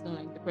your friends don't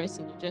like the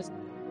person, you just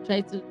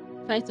try to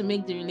try to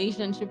make the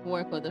relationship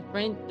work, or the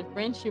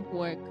friendship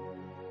work,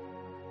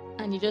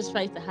 and you just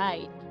try to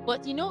hide.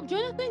 But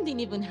Jonathan didn't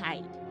even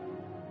hide.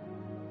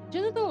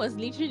 Jonathan was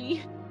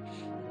literally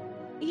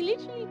he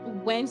literally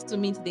went to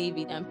meet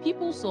David, and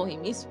people saw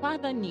him. His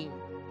father knew.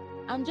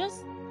 And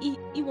just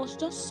he was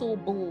just so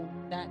bold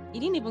that he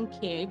didn't even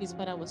care if his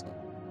father was.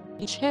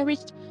 He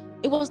cherished.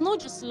 It was not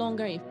just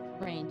longer a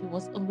friend; it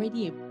was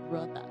already a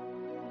brother.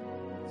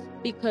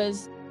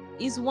 Because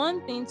it's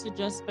one thing to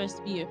just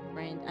first be a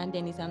friend, and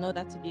then it's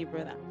another to be a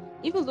brother.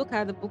 If you look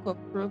at the book of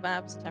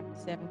Proverbs, chapter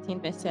 17,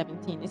 verse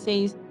 17, it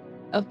says,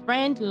 "A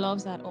friend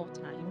loves at all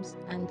times,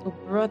 and a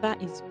brother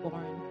is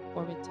born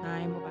for a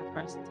time of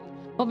adversity."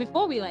 But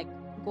before we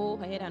go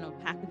ahead and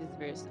unpack this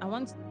verse, I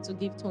want to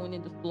give Tony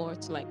the floor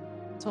to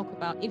talk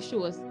about, if she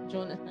was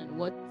Jonathan,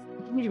 what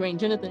if you were in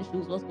Jonathan's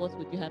shoes, what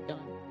would you have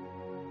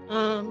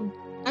done?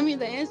 I mean,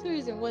 the answer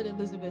is in what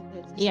Elizabeth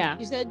said. Yeah.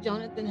 She said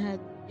Jonathan had,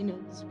 the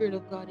spirit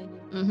of God in him,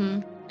 Mm-hmm.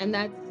 and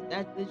that's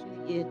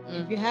literally it.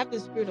 If you have the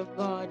spirit of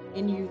God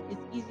in you,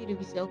 it's easy to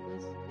be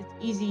selfless. It's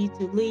easy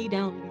to lay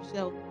down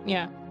yourself,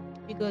 Yeah.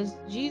 because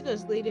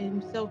Jesus laid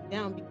himself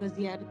down because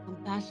he had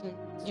compassion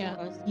Yeah.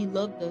 for us. He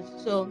loved us.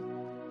 So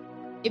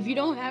if you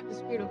don't have the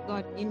spirit of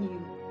God in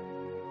you,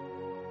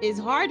 it's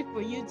hard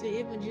for you to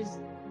even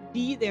just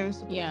be there and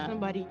support Yeah.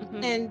 somebody.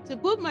 Mm-hmm. And to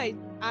put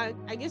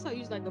I guess I'll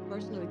use like a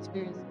personal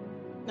experience.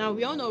 Now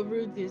we all know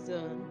Ruth is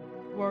a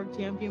world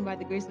champion by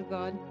the grace of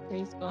God,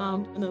 Praise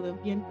God. an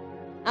Olympian,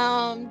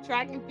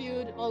 track and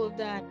field, all of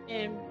that.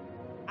 And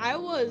I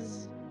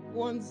was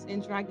once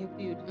in track and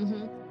field,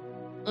 Mm-hmm.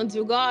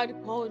 until God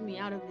called me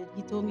out of it.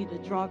 He told me to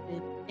drop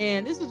it.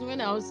 And this was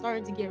when I was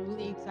starting to get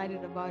really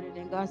excited about it.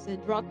 And God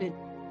said, drop it.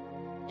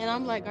 And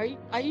I'm like,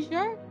 are you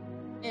sure?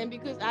 And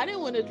because I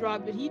didn't want to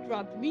drop it, he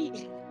dropped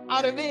me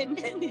out of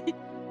it.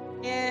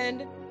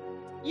 And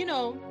you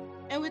know,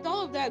 and with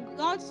all of that,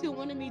 God still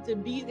wanted me to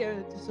be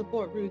there to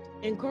support Ruth,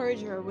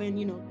 encourage her when,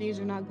 things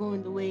are not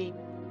going the way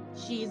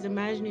she's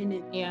imagining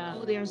it. Yeah.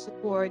 Go there and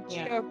support,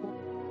 Yeah. cheer for,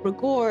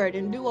 record,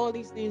 and do all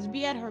these things,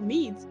 be at her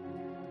meets.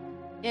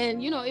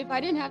 And, if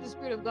I didn't have the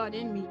Spirit of God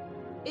in me,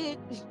 it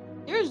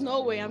there's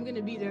no way I'm going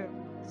to be there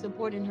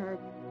supporting her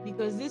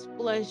because this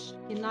flesh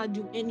cannot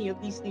do any of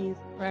these things.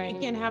 Right. You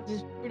can't have the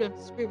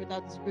Spirit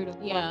without the Spirit of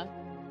God. Yeah.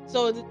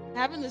 So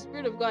having the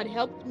Spirit of God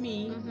helped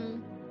me.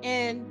 Mm-hmm.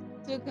 And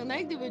to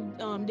connect it with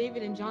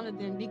David and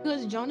Jonathan,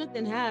 because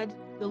Jonathan had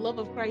the love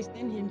of Christ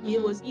in him,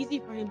 it was easy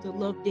for him to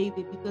love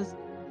David because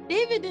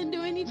David didn't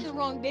do anything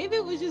wrong.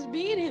 David was just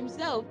being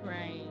himself.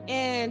 Right.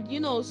 And,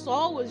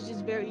 Saul was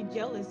just very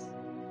jealous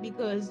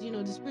because,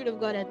 the Spirit of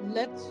God had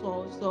left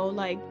Saul. So,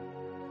 like,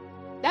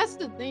 that's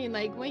the thing.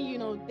 Like,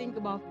 when, think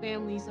about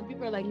family, some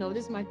people are like, no,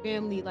 this is my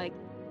family. Like,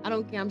 I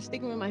don't care. I'm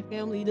sticking with my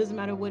family. It doesn't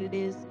matter what it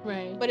is.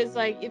 Right. But it's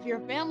like, if your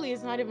family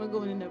is not even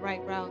going in the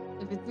right route,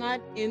 if it's not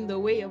in the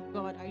way of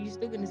God, are you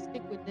still going to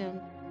stick with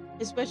them?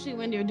 Especially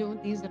when they're doing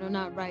things that are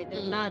not right,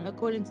 they're not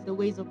according to the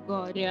ways of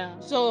God. Yeah.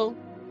 So,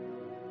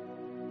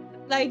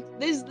 like,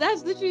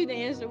 that's literally the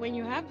answer. When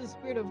you have the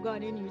Spirit of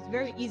God in you, it's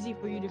very easy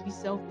for you to be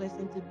selfless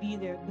and to be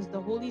there because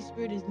the Holy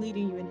Spirit is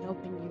leading you and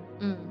helping you.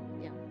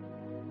 Yeah.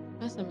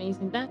 That's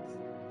amazing. That's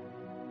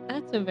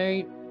a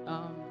very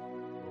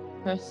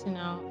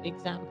personal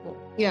example.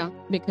 Yeah.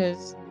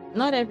 Because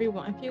not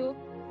everyone, I feel,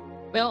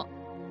 well,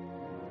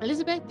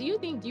 Elizabeth, do you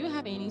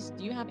have any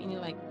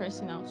like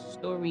personal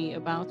story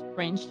about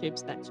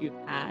friendships that you've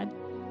had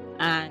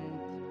and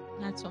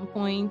at some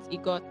point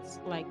it got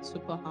like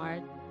super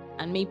hard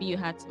and maybe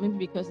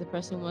because the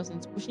person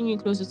wasn't pushing you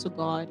closer to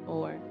God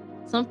or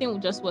something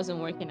just wasn't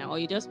working out or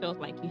you just felt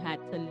like you had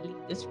to leave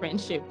this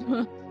friendship?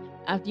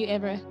 have you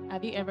ever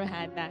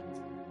had that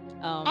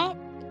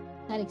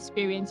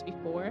experience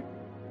before?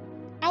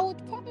 I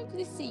would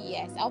probably say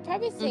yes. I'll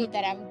probably say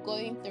that I'm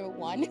going through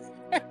one.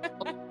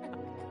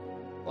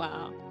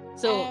 Wow.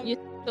 So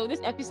so this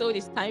episode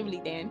is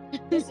timely then.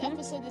 This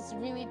episode is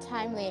really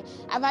timely.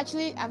 I've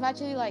actually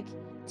like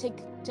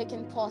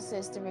taken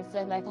pauses to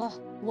reflect, like,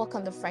 work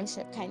on the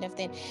friendship kind of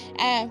thing.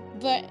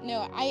 But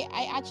no,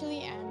 I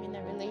actually am in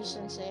a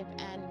relationship,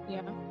 and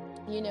Yeah.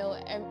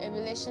 A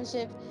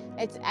relationship,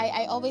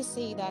 I always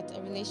say that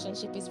a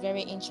relationship is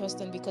very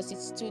interesting because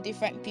it's two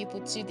different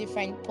people, two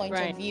different points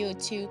of view,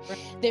 two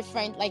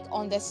different like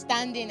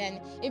understanding,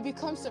 and it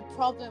becomes a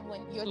problem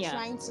when you're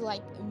trying to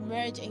like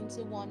merge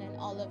into one and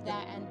all of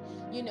that. And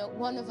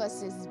one of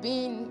us is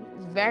being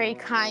very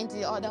kind,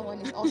 the other one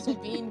is also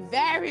being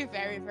very,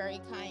 very, very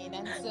kind.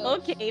 And so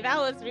okay, that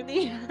was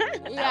really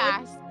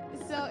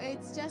so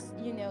it's just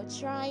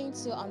trying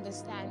to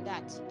understand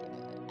that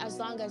as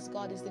long as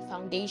God is the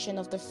foundation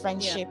of the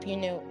friendship,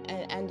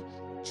 and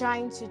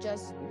trying to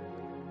just,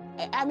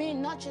 I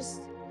mean, not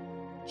just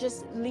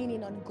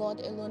leaning on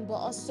God alone, but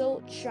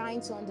also trying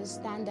to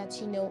understand that,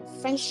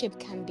 friendship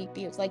can be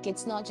built. Like,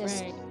 it's not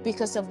just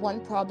because of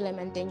one problem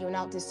and then you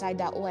now decide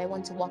that, I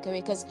want to walk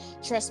away. Because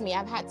trust me,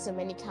 I've had so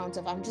many counts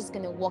of, I'm just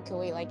going to walk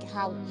away. Like,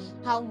 how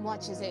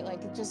much is it?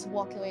 Like, just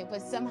walk away.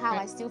 But somehow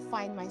I still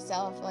find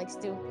myself like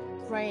still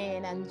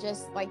praying and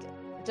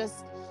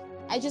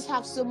I just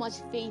have so much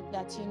faith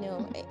that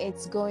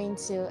it's going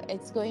to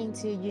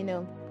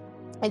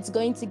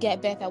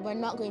get better. We're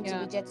not going to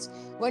reject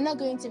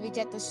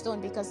the stone,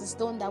 because the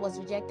stone that was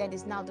rejected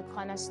is now the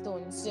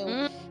cornerstone.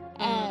 So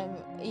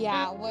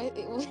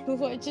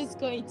we're just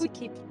going to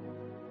keep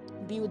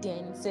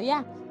building. So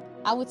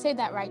I would say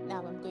that right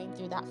now I'm going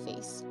through that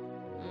phase.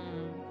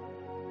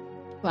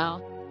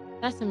 Wow,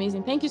 that's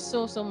amazing. Thank you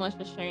so much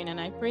for sharing, and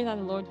I pray that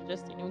the Lord will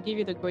just give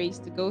you the grace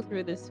to go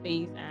through this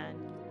phase, and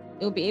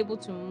it'll be able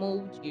to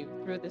mold you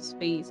through this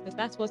phase, because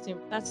that's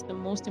the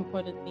most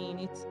important thing.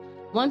 It's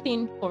one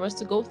thing for us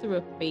to go through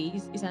a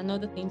phase, is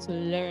another thing to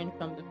learn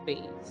from the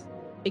phase.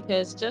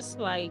 Because just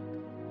like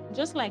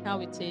how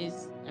it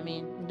is, I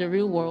mean, the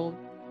real world,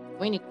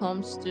 when it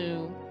comes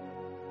to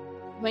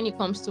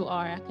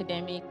our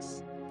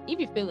academics, if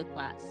you fail a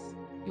class,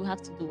 you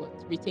have to do what?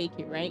 Retake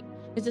it, right?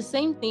 It's the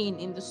same thing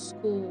in the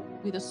school,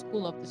 with the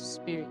school of the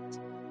spirit.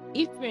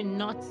 If you're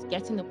not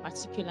getting a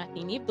particular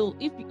thing, if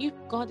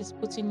God is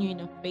putting you in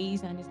a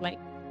phase and it's like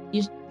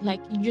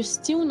you're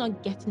still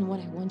not getting what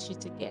I want you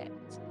to get,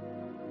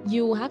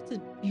 you have to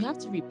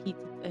repeat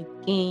it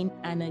again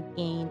and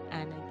again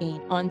and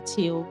again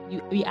until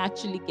you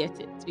actually get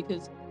it.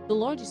 Because the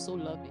Lord is so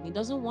loving. He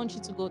doesn't want you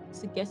to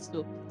get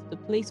to the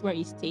place where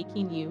He's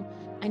taking you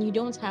and you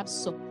don't have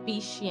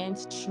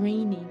sufficient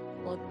training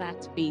for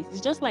that phase.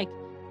 It's just like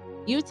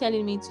you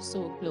telling me to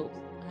sew clothes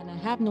and I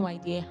have no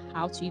idea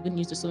how to even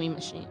use the sewing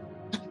machine.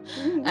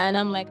 And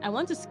I'm like, I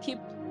want to skip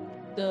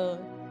the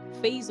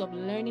phase of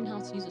learning how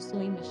to use a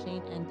sewing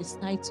machine and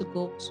decide to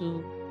put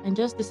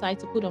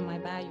on my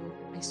bio,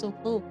 I sew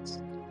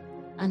clothes.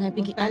 and I I'm a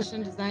begin. fashion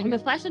I'm designer. a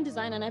fashion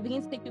designer, and I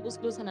begin to take people's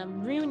clothes and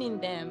I'm ruining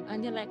them,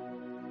 and they're like,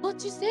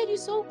 "But you said you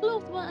sold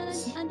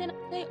clothes," and then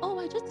I say, "Oh,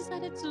 I just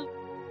decided to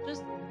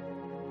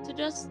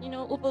just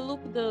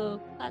overlook the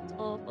part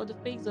of or the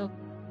phase of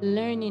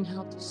learning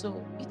how to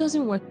sew." It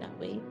doesn't work that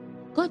way.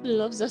 God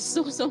loves us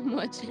so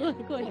much. Go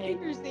I ahead.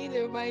 think you're saying it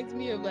reminds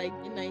me of like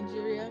in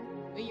Nigeria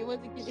when you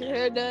want to get your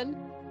hair done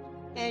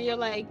and you're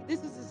like,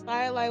 "This is the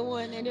style I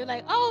want," and you're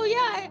like, "Oh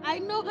yeah, I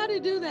know how to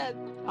do that."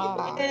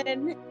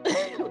 And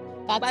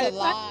That's by a the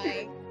time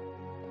lie.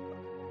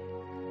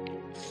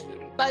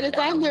 by the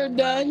time they're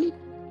done,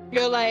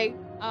 you're like,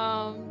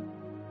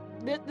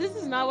 this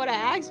is not what I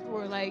asked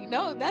for. Like,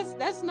 no,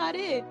 that's not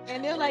it.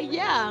 And they're like,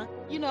 yeah,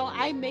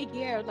 I make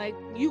hair. Like,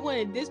 you want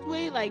it this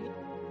way? Like,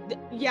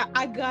 yeah,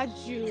 I got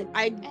you.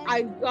 I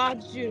And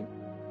got you.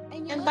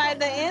 and you And know by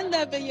the end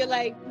of it, you're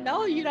like,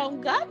 no, you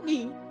don't got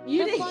me.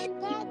 You didn't.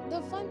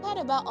 the fun part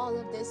about all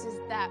of this is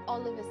that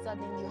all of a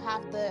sudden you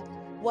have the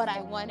what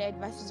I wanted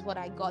versus what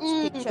I got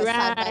picture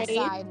side by Right,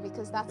 side,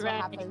 because that's what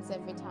right. happens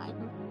every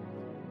time.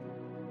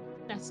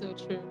 That's so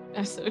true.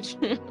 That's so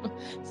true.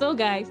 So,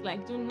 guys,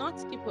 like, do not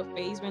skip a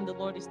phase when the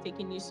Lord is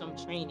taking you some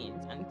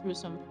trainings and through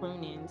some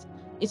prunings.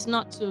 It's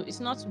not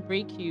to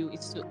break you.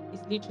 It's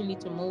literally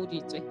to mold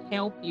you, to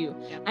help you.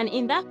 Yep. And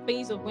in that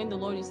phase of when the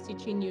Lord is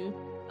teaching you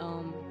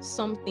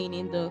something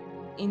in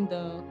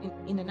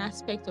an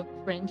aspect of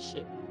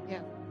friendship,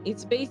 Yeah.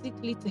 it's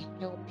basically to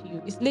help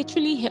you. It's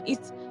literally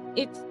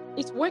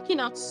it's working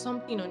out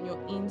something on your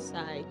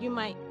inside. You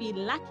might be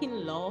lacking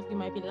love, you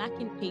might be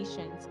lacking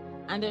patience.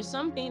 And there's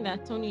something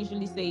that Tony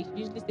usually says. She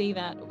usually say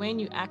that when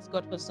you ask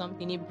God for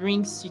something, it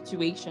brings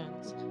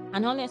situations.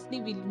 And honestly,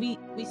 we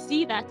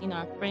see that in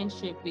our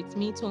friendship with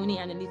me, Tony,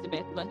 and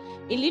Elizabeth. But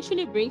it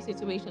literally brings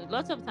situations.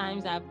 Lots of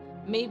times I've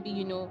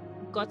maybe,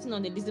 gotten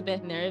on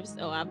Elizabeth's nerves,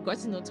 or I've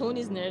gotten on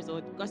Tony's nerves, or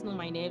gotten on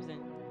my nerves,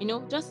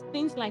 and just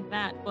things like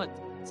that. But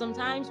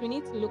sometimes we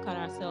need to look at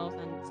ourselves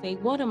and say,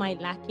 what am I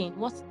lacking?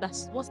 What's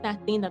that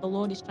thing that the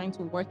Lord is trying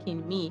to work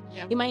in me?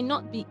 Yeah. It might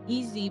not be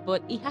easy,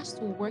 but He has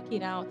to work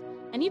it out.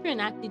 And if you're an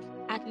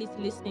athlete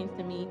listening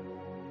to me,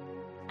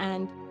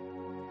 and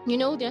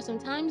there are some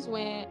times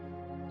where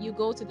you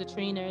go to the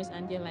trainers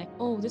and they're like,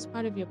 "Oh, this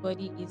part of your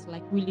body is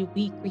like really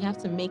weak. We have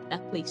to make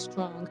that place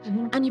strong."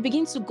 And you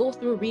begin to go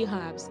through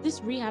rehabs.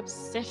 These rehab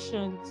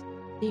sessions,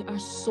 they are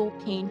so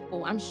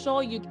painful. I'm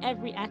sure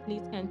every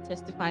athlete can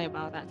testify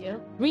about that. Yeah.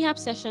 Rehab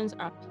sessions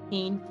are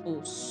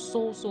painful,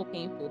 so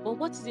painful. But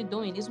what is it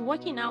doing? It's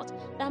working out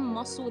that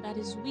muscle that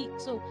is weak.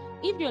 So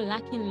if you're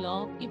lacking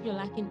love, if you're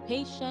lacking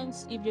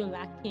patience, if you're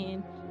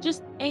lacking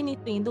just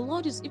anything,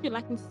 if you're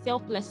lacking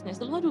selflessness,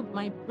 the Lord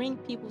might bring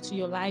people to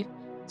your life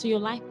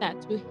that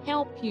will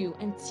help you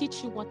and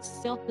teach you what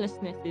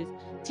selflessness is,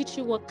 teach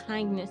you what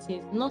kindness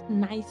is, not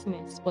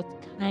niceness, but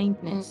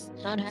kindness.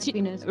 Not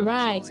happiness, but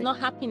Right, joy. not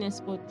happiness,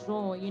 but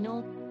joy,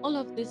 all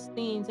of these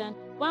things. And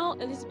while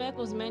Elizabeth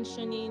was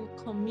mentioning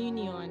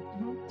communion,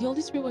 the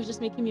Holy Spirit was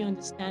just making me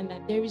understand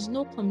that there is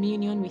no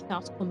communion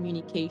without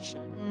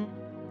communication.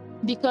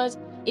 Because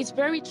it's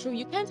very true.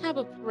 You can't have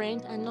a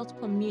friend and not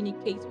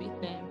communicate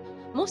with them.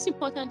 Most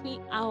importantly,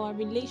 our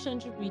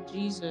relationship with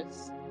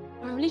Jesus.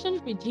 Our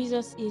relationship with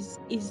Jesus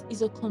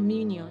is a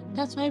communion.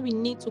 That's why we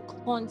need to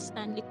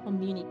constantly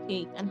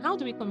communicate. And how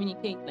do we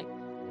communicate? Like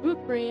through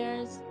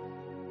prayers,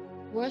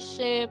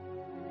 worship,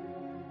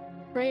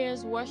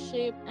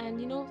 and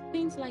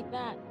things like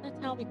that. That's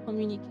how we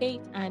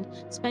communicate and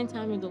spend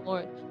time with the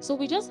Lord. So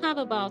we just have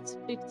about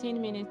 15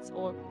 minutes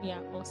or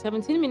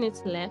 17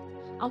 minutes left.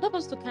 I'll help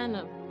us to kind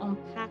of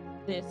unpack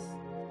this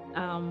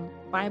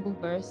Bible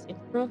verse in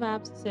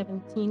Proverbs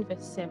 17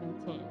 verse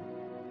 17.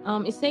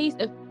 It says,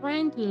 "A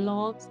friend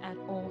loves at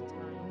all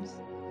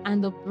times,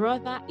 and the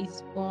brother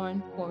is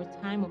born for a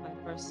time of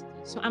adversity."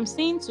 So I'm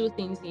seeing two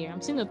things here. I'm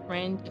seeing a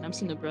friend and I'm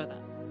seeing a brother.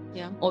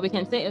 Yeah. Or we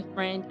can say a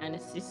friend and a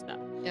sister.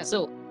 Yeah.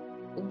 So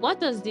what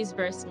does this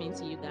verse mean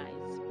to you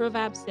guys?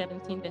 Proverbs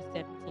 17 verse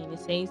 17. It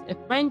says, "A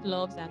friend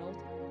loves at all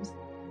times,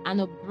 and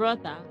a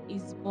brother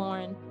is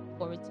born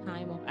for a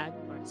time of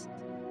adversity."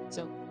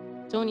 So,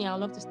 Tony, I'd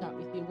love to start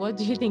with you. What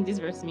do you think this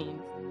verse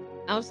means?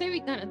 I would say we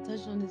kind of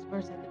touched on this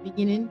verse at the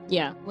beginning.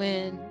 Yeah.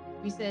 When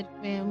we said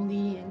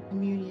family and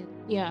communion.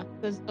 Yeah.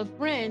 Because a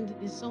friend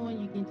is someone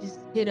you can just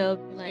hit up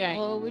and like, Right.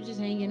 "Oh, we're just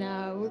hanging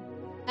out. We're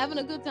having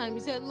a good time."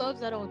 You said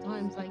loves at all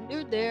times. Like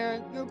they're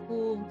there, you're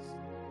cool.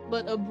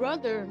 But a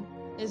brother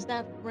is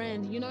that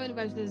friend. In the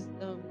Bible says,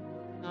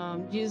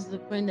 Jesus is a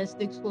friend that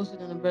sticks closer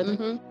than a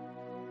brother.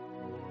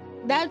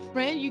 That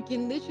friend you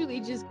can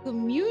literally just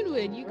commune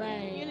with, you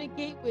can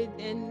communicate with,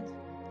 and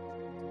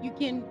you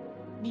can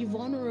be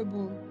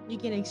vulnerable. You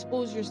can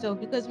expose yourself,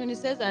 because when it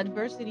says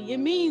adversity, it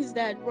means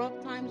that rough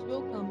times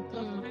will come,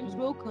 tough times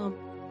will come,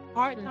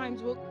 hard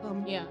times will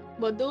come. Yeah.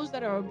 But those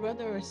that are a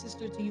brother or a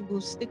sister to you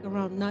will stick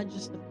around, not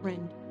just a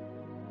friend.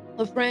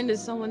 A friend is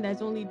someone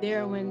that's only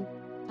there when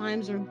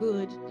times are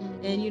good,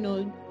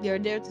 and they're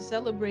there to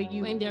celebrate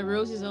you. When there are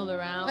roses all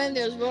around. When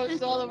there's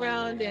roses all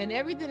around and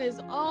everything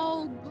is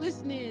all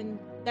glistening,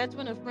 that's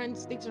when a friend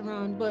sticks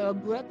around. But a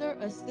brother,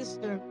 a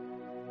sister,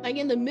 like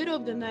in the middle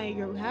of the night,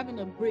 you're having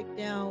a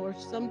breakdown or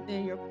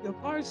something, your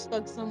car's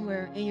stuck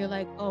somewhere, and you're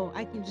like, oh,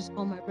 I can just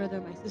call my brother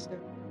or my sister.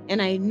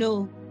 And I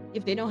know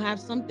if they don't have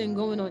something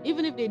going on,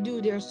 even if they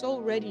do, they're so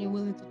ready and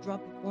willing to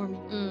drop it for me.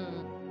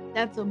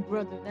 That's a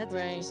brother, that's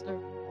a sister.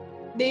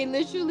 They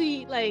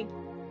literally, like,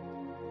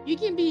 you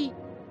can be,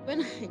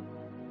 when I,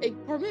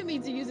 like, permit me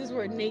to use this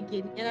word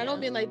naked, and I don't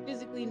mean like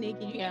physically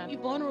naked. You can be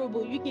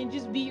vulnerable. You can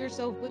just be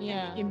yourself with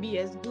them. You can be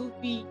as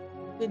goofy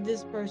with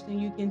this person.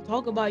 You can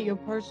talk about your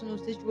personal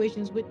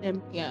situations with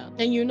them.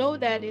 And you know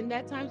that in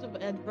that times of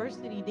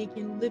adversity, they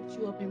can lift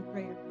you up in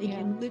prayer. They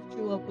can lift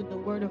you up with the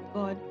word of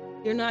God.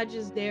 They're not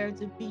just there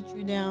to beat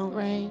you down.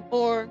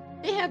 Or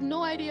they have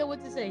no idea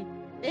what to say.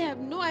 They have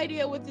no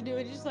idea what to do.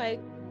 It's just like,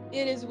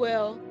 it is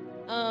well.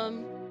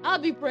 I'll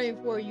be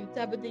praying for you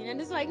type of thing. And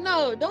it's like,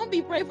 no, don't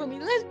be praying for me.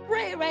 Let's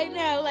pray right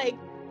now. Like,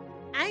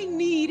 I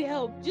need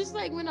help. Just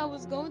like when I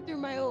was going through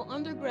my old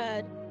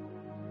undergrad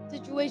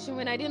situation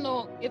when I didn't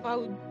know if I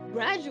would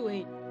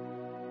graduate.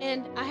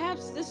 And I have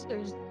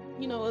sisters,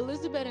 you know,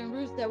 Elizabeth and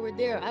Ruth that were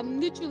there.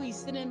 I'm literally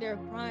sitting there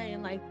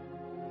crying like,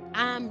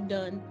 I'm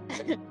done.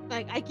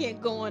 Like, I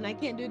can't go on. I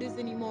can't do this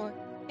anymore.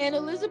 And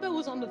Elizabeth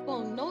was on the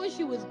phone, knowing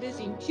she was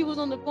busy. She was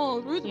on the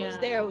phone. Ruth was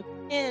there.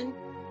 And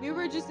we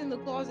were just in the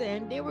closet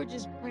and they were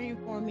just praying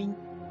for me.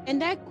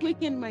 And that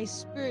quickened my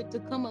spirit to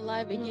come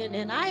alive again.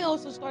 And I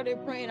also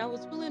started praying. I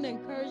was feeling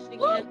encouraged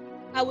again.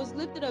 I was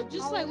lifted up,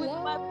 just like when the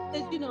Bible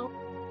says, you know,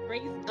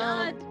 praise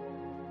God.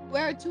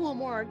 Where two or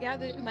more are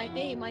gathered in my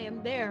name, I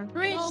am there.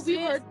 We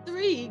were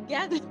three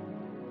gathered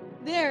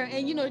there,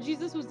 and you know,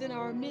 Jesus was in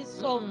our midst.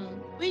 So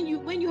when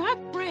you have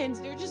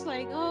friends, they're just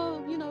like,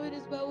 oh, you know, it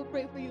is well, we'll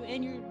pray for you,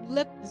 and you're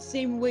left the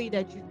same way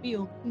that you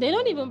feel. They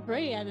don't even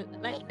pray at it.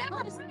 Like,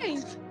 never pray.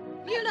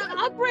 You know,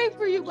 I'll pray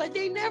for you, but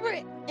they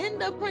never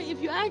end up praying.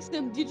 If you ask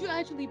them, did you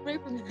actually pray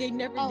for me? They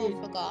never did.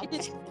 I forgot.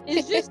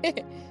 It's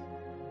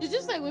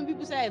just like when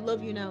people say I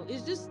love you now.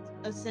 It's just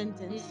a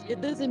sentence.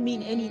 It doesn't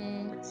mean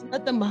anything. There's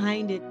nothing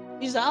behind it.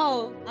 It's like,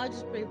 oh, I'll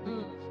just pray for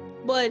you.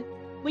 But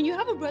when you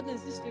have a brother and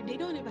sister, they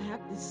don't even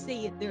have to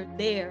say it. They're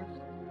there.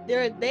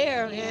 They're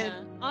there. And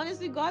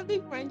honestly,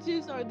 godly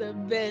friendships are the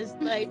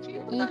best. Like,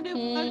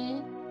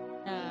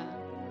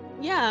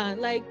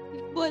 like,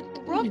 but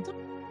rough times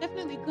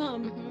definitely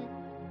come.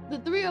 The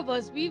three of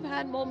us, we've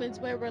had moments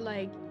where we're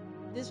like,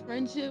 this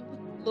friendship,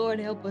 Lord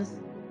help us.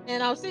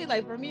 And I'll say,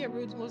 like, for me and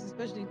Ruth most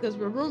especially, because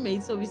we're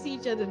roommates, so we see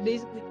each other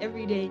basically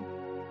every day.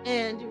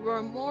 And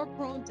we're more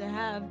prone to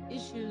have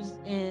issues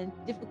and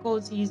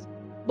difficulties.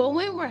 But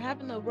when we're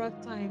having a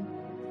rough time,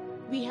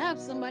 we have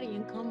somebody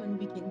in common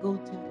we can go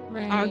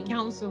to. Our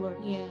counselor.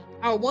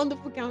 Our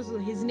wonderful counselor.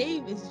 His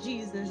name is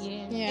Jesus.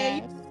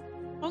 And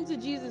come to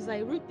Jesus,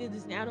 like, Ruth did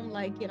this and I don't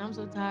like it. I'm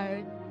so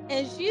tired.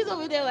 And she's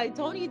over there like,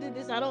 Tony did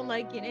this, I don't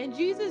like it. And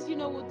Jesus, you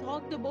know, will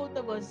talk to both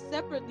of us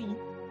separately.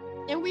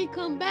 And we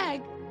come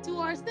back to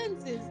our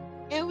senses.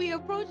 And we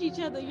approach each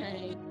other, you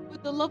know,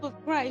 with the love of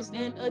Christ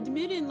and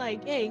admitting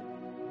like, hey,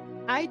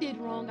 I did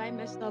wrong, I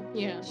messed up.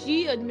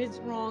 She admits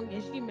wrong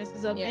and she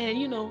messes up. And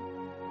you know,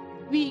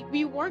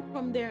 we work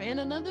from there. And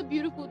another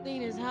beautiful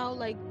thing is how,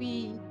 like,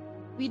 we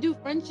do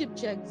friendship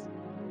checks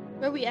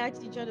where we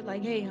ask each other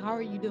like, hey, how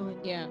are you doing?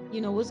 You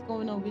know, what's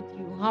going on with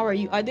you? How are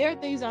you? Are there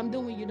things I'm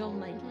doing you don't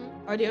like?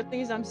 Are there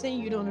things I'm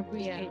saying you don't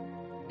appreciate?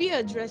 We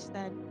address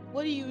that.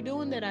 What are you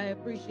doing that I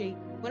appreciate?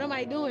 What am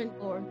I doing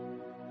for?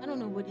 I don't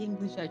know what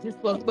English I just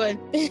spoke, but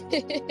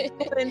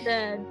and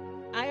that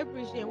I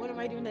appreciate. What am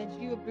I doing that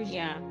you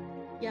appreciate?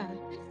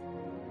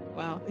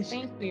 Wow.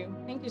 Thank you.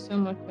 Thank you so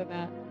much for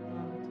that.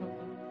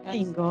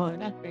 Thank God.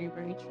 That's very,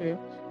 very true.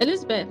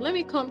 Elizabeth, let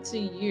me come to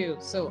you.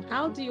 So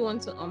how do you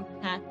want to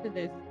unpack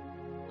this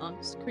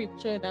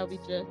scripture that we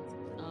just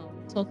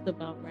talked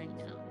about right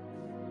now?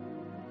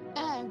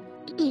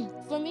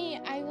 For me,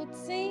 I would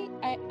say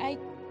I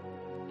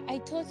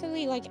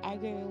totally like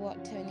agree with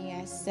what Tony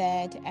has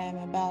said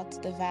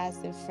about the verse,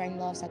 the friend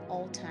loves at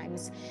all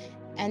times.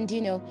 And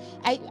you know,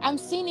 I'm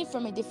seeing it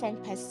from a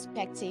different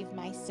perspective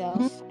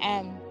myself.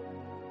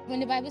 When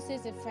the Bible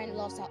says a friend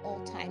loves at all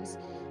times,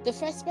 the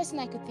first person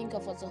I could think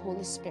of was the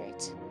Holy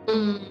Spirit.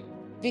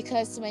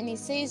 Because when it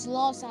says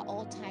loves at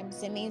all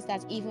times, it means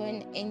that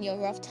even in your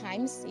rough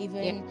times,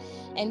 even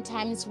in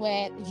times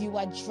where you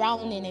are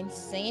drowning in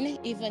sin,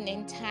 even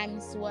in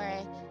times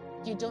where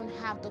you don't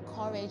have the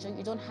courage or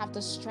you don't have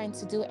the strength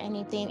to do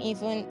anything,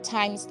 even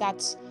times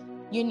that,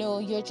 you know,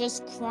 you're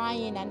just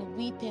crying and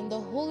weeping, the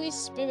Holy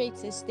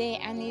Spirit is there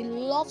and He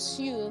loves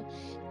you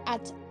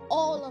at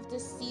all of the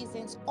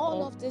seasons,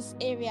 all of these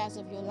areas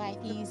of your life.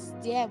 He is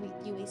there with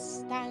you. He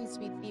stands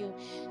with you.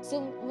 So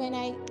when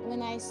I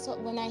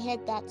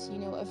heard that, you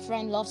know, a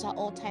friend loves at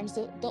all times,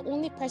 the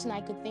only person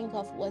I could think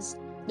of was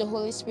the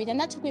Holy Spirit. And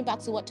that took me back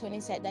to what Tony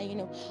said, that, you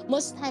know,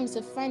 most times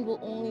a friend will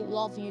only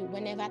love you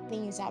whenever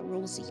things are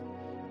rosy.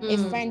 A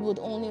friend would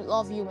only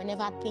love you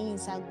whenever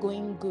things are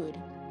going good.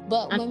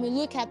 But And when we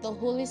look at the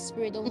Holy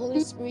Spirit, the Holy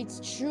Spirit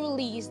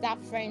truly is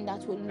that friend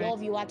that will right.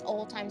 love you at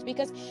all times.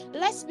 Because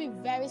let's be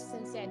very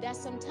sincere, there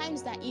are some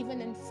times that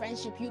even in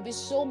friendship, you'll be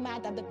so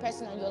mad at the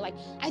person and you're like,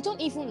 I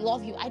don't even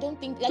love you. I don't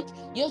think, like,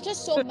 you're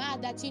just so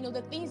mad that,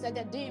 the things that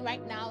they're doing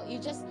right now, you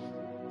just,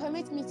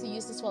 permit me to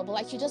use this word, but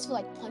like you just feel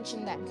like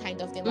punching that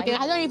kind of thing. Like,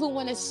 Yeah. I don't even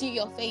want to see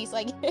your face.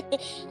 Like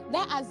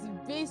that has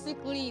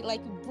basically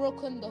like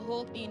broken the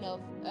whole thing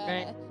of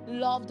Right.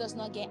 love does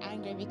not get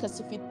angry.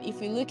 Because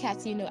if you look at,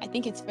 I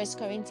think it's First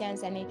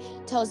Corinthians, and it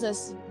tells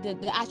us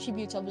the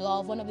attribute of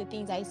love. One of the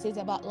things that it says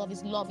about love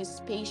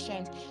is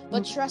patient.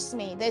 But trust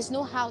me, there's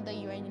no how that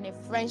you're in a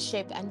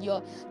friendship and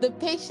the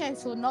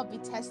patience will not be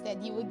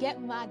tested. You will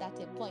get mad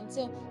at a point.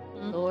 So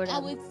Lord, I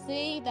would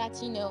say that,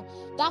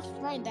 that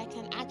friend that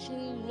can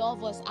actually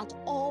love us at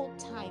all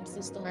times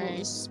is the Holy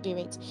right.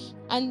 Spirit.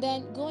 And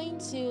then going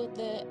to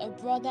a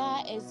brother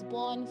is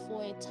born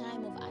for a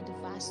time of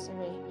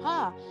adversary.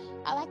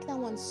 I like that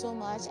one so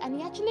much. And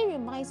it actually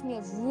reminds me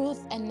of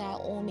Ruth and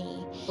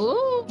Naomi.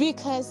 Oh,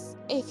 Because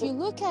if you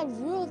look at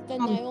Ruth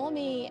and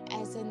Naomi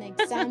as an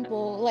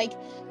example, like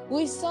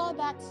we saw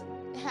that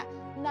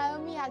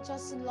Naomi had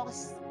just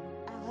lost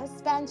her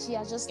husband, she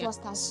had just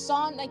lost her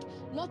son, like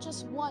not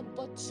just one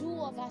but two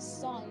of her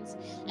sons.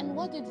 And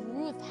what did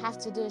Ruth have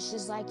to do?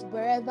 She's like,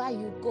 wherever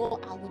you go,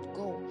 I would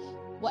go.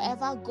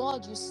 Whatever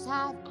God you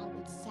serve, I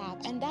would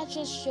serve. And that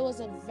just shows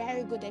a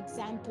very good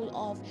example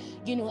of,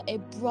 a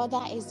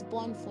brother is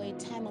born for a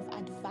time of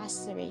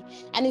adversary.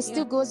 And it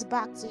still goes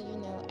back to,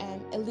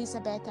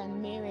 Elizabeth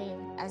and Mary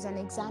as an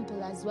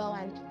example as well.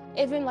 And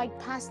even like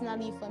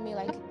personally for me,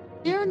 like,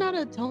 They're not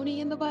a Tony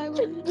in the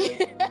Bible.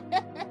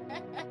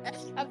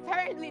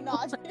 apparently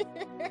not.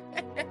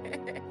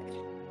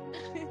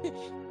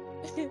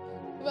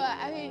 But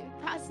I mean,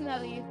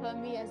 personally for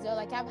me as well,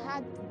 like I've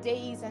had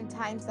days and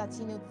times that,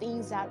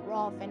 things are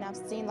rough, and I've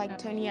seen like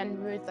Tony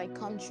and Ruth like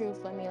come true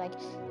for me, like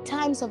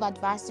times of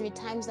adversity,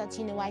 times that,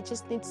 I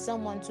just need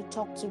someone to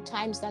talk to,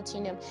 times that,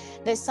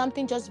 there's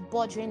something just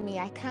bothering me.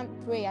 I can't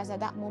pray as at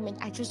that moment.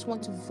 I just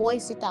want to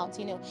voice it out,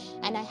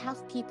 and I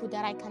have people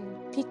that I can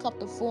pick up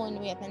the phone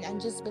with and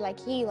just be like,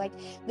 hey, like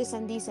this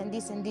and this and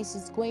this and this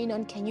is going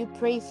on. Can you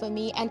pray for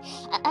me? And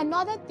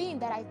another thing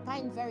that I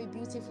find very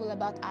beautiful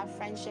about our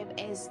friendship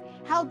is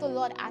how the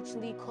Lord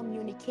actually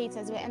communicates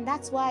as well. And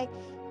that's why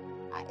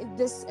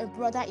this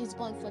brother is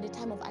born for the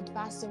time of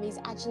adversary is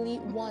actually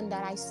one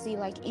that I see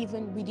like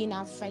even within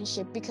our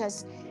friendship.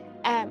 Because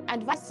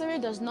adversary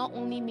does not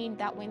only mean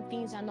that when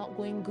things are not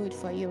going good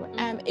for you,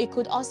 it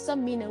could also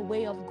mean a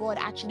way of God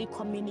actually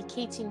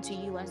communicating to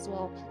you as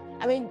well.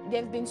 I mean,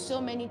 there have been so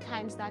many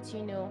times that,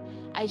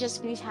 I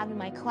just finished having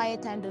my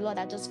quiet time. The Lord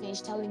had just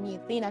finished telling me a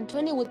thing. And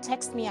Tony would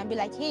text me and be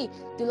like, hey,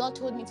 the Lord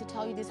told me to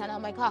tell you this. And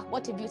I'm like,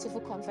 what a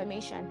beautiful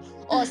confirmation.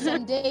 Or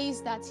some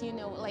days that,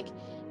 like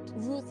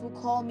Ruth would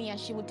call me and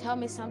she would tell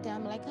me something.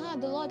 I'm like,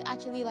 the Lord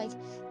actually like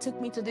took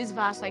me to this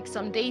verse like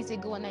some days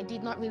ago and I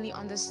did not really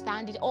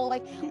understand it. Or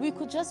like we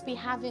could just be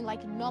having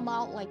like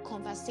normal like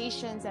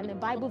conversations and the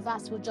Bible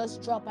verse would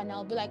just drop and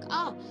I'll be like,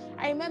 I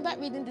remember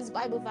reading this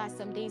Bible verse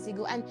some days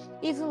ago. And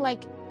even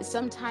like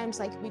sometimes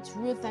like with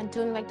Ruth and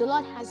Tony, like the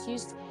Lord has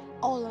used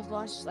all of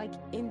us like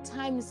in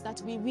times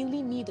that we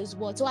really need His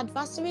word. So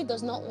adversary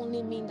does not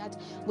only mean that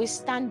we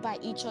stand by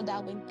each other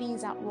when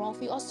things are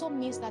rough. It also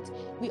means that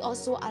we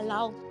also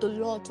allow the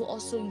Lord to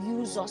also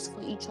use us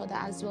for each other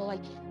as well. Like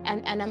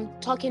and I'm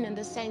talking in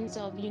the sense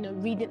of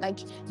reading like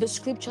the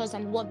scriptures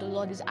and what the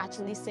Lord is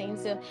actually saying.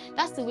 So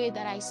that's the way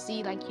that I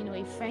see like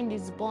a friend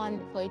is born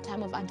for a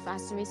time of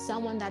adversary,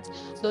 someone that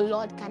the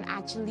Lord can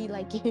actually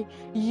like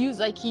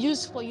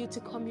use for you to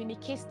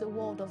communicate the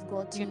word of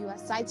God to you,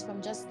 aside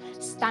from just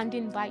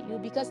standing by you.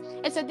 Because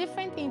it's a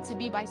different thing to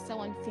be by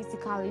someone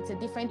physically, it's a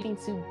different thing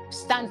to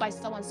stand by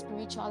someone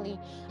spiritually.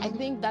 I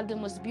think that the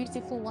most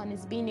beautiful one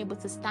is being able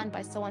to stand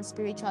by someone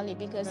spiritually,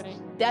 because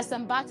there are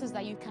some battles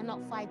that you cannot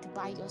fight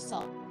by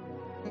yourself.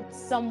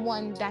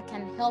 Someone that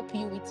can help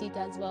you with it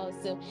as well.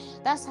 So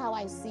that's how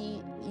I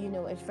see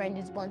a friend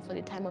is born for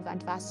the time of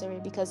adversary,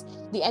 because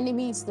the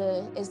enemy is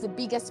the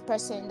biggest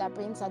person that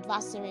brings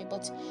adversary.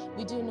 But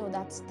we do know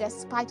that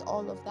despite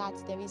all of that,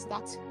 there is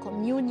that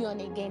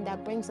communion again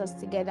that brings us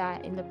together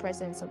in the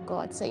presence of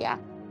God. So yeah.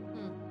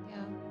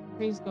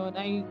 Praise God.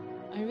 I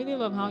really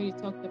love how you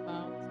talked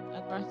about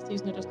adversity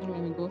is not just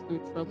when we go through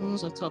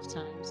troubles or tough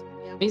times.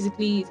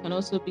 Basically, it can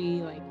also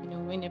be like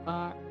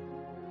whenever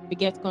we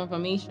get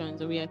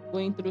confirmations or we are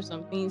going through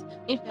some things.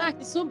 In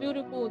fact, it's so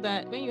beautiful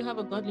that when you have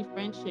a godly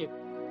friendship,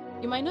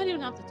 you might not even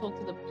have to talk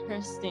to the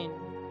person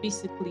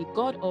physically.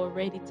 God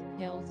already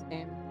tells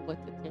them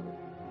what to tell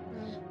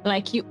you.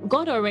 Like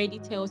God already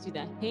tells you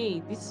that,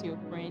 hey, this is your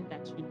friend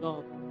that you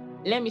love.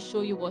 Let me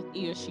show you what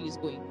he or she is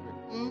going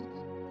through.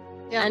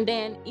 And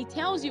then he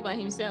tells you by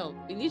himself.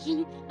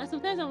 Literally, and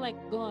sometimes I'm like,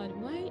 God,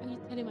 why are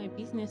you telling my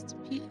business to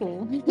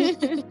people?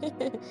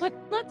 But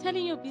not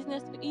telling your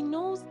business, he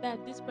knows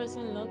that this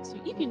person loves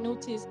you. If you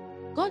notice,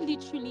 God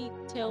literally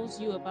tells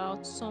you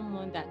about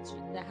someone that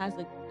has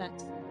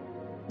that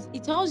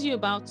it tells you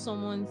about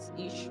someone's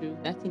issue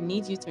that he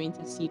needs you to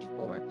intercede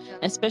for, Yeah.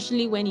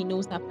 especially when he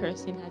knows that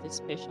person has a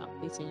special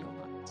place in your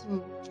heart.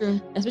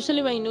 True.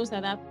 Especially when he knows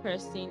that that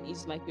person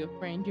is like your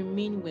friend, you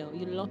mean well,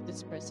 you love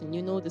this person,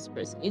 you know this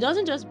person. It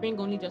doesn't just bring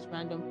only just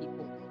random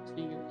people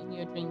to you in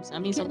your dreams. I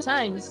mean,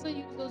 sometimes you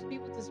use those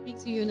people to speak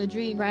to you in a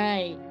dream.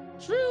 right.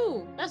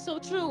 True. That's so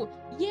true.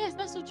 Yes,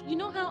 that's so true. You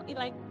know how it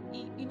like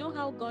you know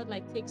how God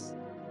like takes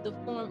the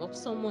form of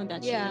someone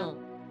that you know.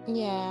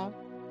 Yeah.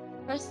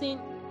 Person,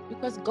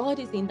 because God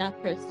is in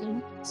that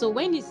person. So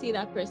when you see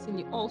that person,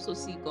 you also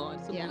see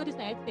God. So God is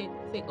like say,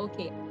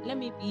 okay, let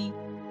me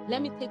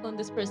take on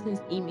this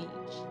person's image.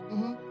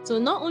 So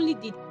not only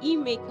did he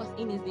make us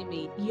in his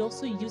image, he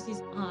also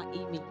uses our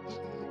image.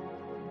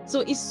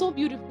 So it's so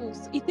beautiful.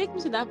 So it takes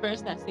me to that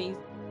verse that says,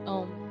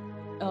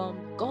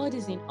 God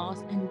is in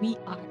us and we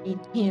are in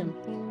him.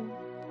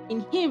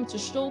 In him to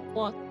show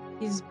forth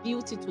his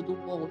beauty to the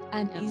world,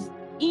 and is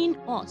in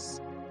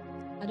us.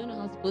 I don't know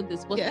how to put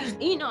this, but he's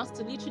in us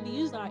to literally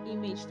use our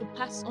image to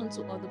pass on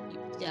to other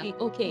people. To say,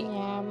 okay,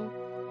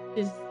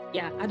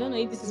 I don't know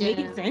if this is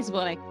making sense,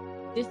 but like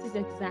this is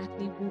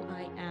exactly who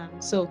I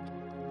am. So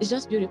it's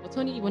just beautiful.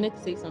 Tony, you wanted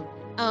to say something?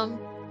 I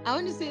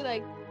want to say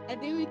like I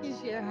think we can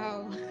share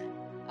how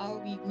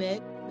we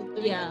met, the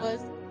three of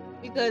us,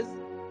 because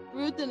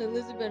Ruth and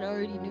Elizabeth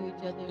already knew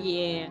each other.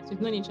 Yeah, so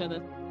we've known each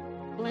other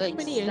for like how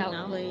many years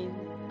now?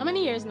 How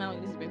many years now,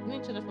 Elizabeth? We've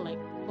known each other for like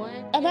 4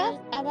 years?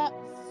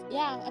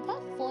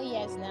 About 4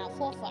 years now.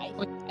 4 5.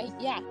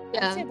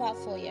 I'd say about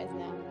 4 years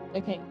now.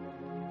 Okay.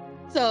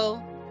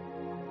 So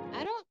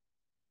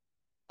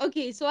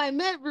so I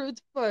met Ruth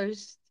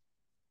first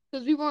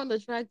because we were on the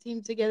track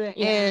team together,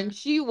 and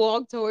she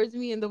walked towards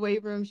me in the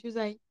weight room. She was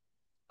like,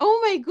 "Oh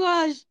my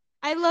gosh,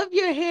 I love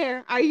your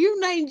hair. Are you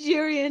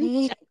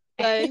Nigerian?"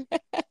 I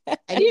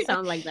didn't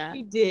sound like that.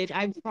 She did.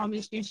 I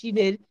promise you, she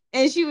did.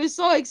 And she was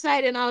so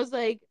excited. And I was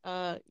like,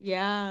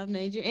 yeah, I'm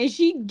Nigerian. And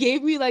she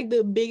gave me like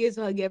the biggest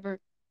hug ever.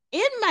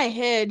 In my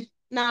head,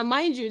 now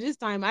mind you, this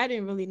time I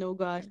didn't really know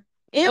God.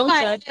 In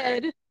my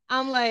head,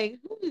 I'm like,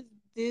 who is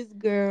this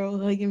girl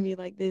hugging me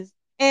like this?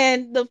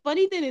 And the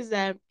funny thing is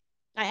that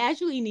I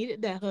actually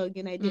needed that hug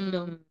and I didn't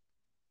know.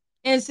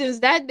 And since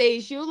that day,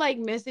 she'll like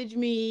message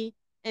me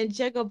and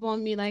check up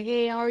on me, like,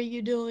 hey, how are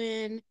you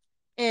doing?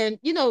 And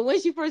you know, when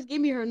she first gave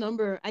me her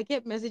number, I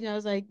kept messaging. I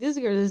was like, this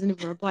girl doesn't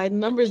even reply. The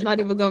number's not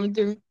even going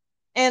through.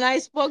 And I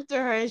spoke to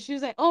her and she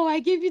was like, oh,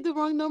 I gave you the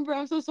wrong number.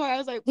 I'm so sorry. I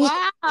was like,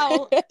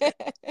 wow.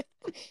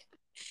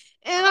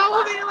 And I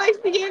was like,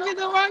 she gave me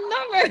the wrong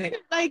number.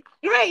 Like,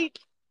 great.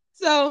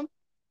 So,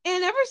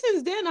 and ever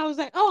since then, I was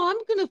like, oh,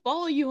 I'm going to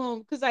follow you home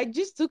because I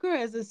just took her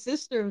as a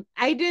sister.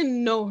 I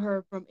didn't know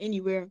her from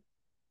anywhere,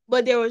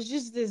 but there was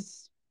just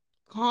this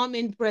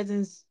common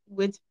presence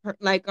with her,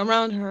 like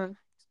around her.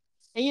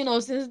 And, you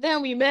know, since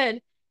then we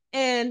met.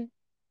 And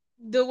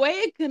the way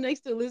it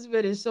connects to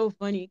Elizabeth is so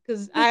funny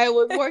because I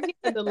was working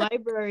at the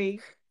library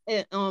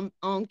at, on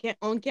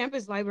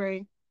campus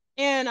library.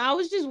 And I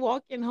was just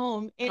walking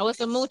home. And I was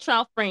a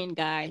mutual friend,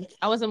 guys.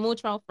 I was a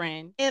mutual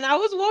friend. And I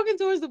was walking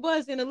towards the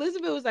bus, and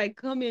Elizabeth was like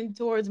coming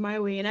towards my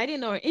way, and I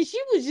didn't know her. And she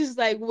was just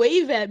like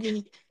wave at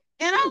me.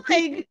 And I'm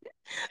like,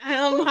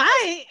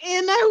 hi.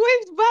 And I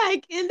waved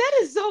back. And that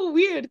is so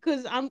weird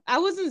because I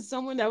wasn't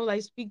someone that would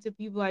like speak to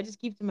people. I just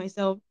keep to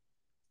myself.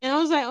 And I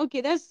was like,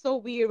 okay, that's so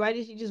weird. Why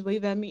did she just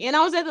wave at me? And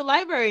I was at the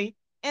library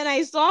and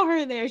I saw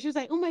her there. She was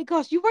like, oh my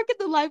gosh, you work at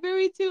the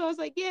library too? I was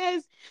like,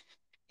 yes.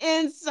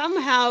 And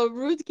somehow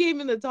Ruth came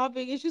in the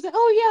topic and she was like,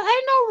 oh yeah,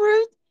 I know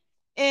Ruth.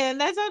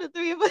 And that's how the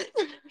three of us.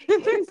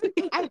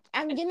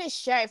 I'm gonna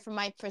share it from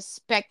my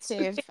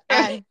perspective.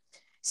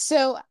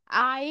 So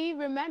I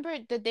remember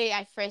the day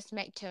I first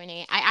met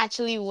Tony. I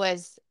actually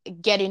was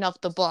getting off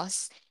the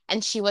bus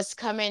and she was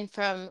coming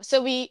from,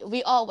 so we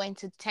all went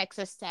to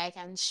Texas Tech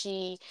and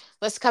she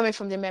was coming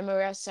from the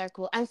Memorial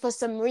Circle. And for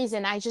some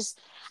reason I just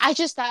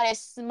started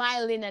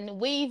smiling and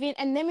waving.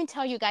 And let me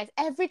tell you guys,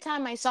 every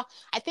time I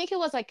think it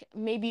was like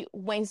maybe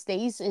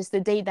Wednesdays is the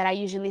day that I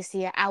usually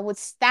see her, I would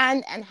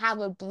stand and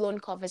have a blown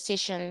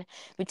conversation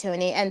with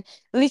Tony. And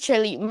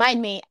literally,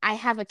 mind me, I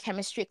have a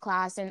chemistry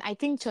class, and I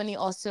think Tony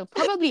also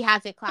probably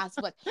has a class,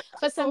 but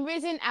for some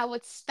reason, I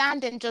would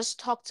stand and just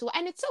talk to her.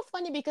 And it's so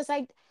funny because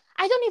I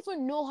don't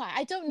even know her.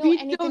 I don't know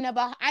anything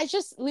about her. I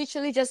just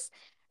literally just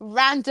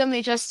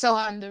randomly just saw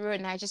her on the road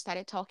and I just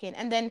started talking.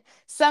 And then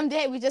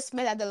someday we just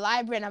met at the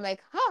library and I'm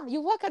like, huh,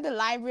 you work at the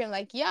library? I'm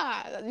like,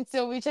 yeah. And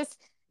so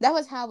that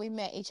was how we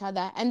met each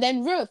other. And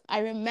then Ruth, I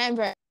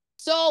remember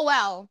so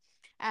well.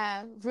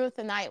 Ruth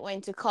and I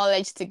went to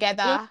college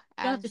together.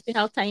 You have to see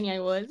how tiny I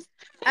was.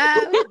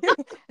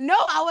 No,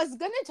 I was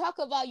gonna talk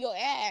about your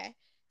hair.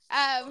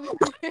 I was.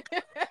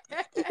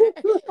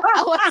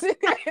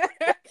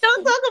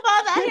 Don't talk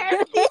about that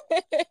hair.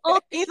 All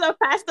things are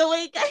passed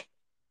away, guys.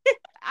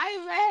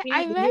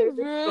 I met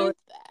Ruth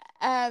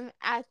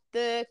at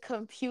the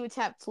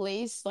computer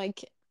place,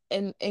 like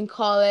in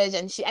college,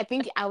 and I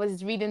think I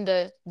was reading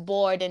the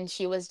board and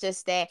she was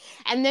just there.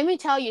 And let me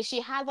tell you,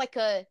 she had like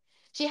a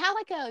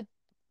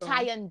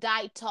tie God. and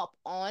dye top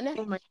on,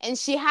 Oh my and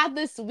she had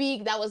this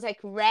wig that was like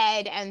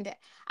red, and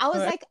I was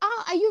God. like,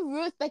 "Oh, are you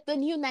Ruth, like the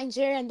new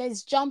Nigerian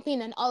that's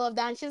jumping and all of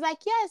that?" And she's like,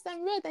 "Yes,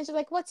 I'm Ruth." And she's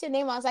like, "What's your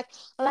name?" I was like,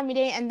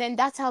 "Olamide." And then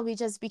that's how we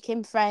just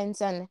became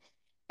friends. And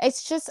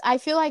it's just, I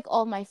feel like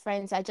all my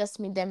friends, I just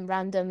meet them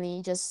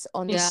randomly, just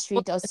on the Yeah.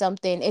 street or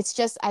something. It's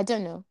just, I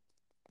don't know.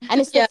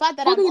 And it's the Yeah. fact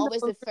that I'm Only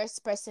always know the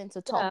first person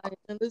to yeah, talk.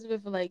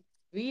 Elizabeth for like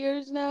 3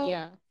 years now.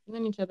 Yeah, we've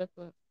known each other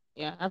for,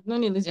 yeah, I've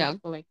known Elizabeth Yeah.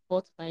 for like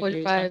 4 to 5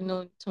 years. I've 45.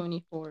 known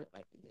Tony for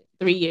like 3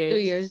 3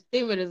 years. years.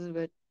 Same with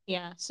Elizabeth.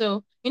 Yeah.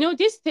 So,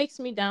 this takes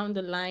me down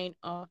the line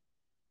of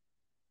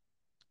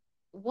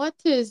what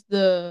is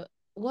the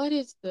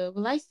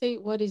will I say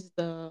what is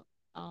the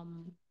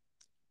um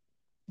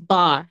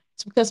bar?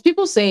 It's because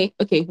people say,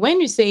 okay,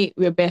 when you say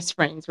we're best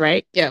friends,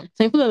 right? Yeah.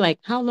 Some people are like,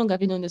 how long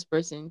have you known this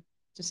person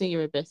to say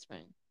you're a best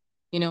friend?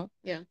 You know?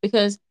 Yeah.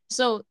 Because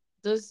so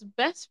does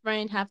best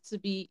friend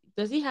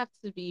does he have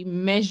to be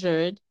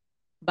measured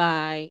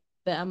by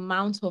the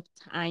amount of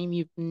time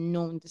you've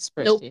known this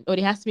Nope. person? Or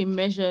it has to be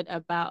measured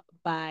about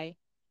by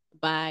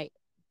by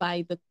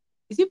the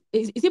is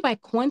it by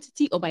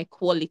quantity or by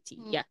quality?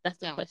 Yeah, that's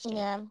the Yeah. question.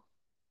 Yeah.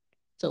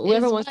 So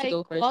whoever It's wants to by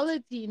go first.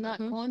 quality, not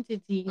Mhm.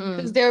 quantity.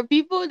 Because Mm, there are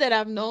people that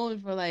I've known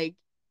for like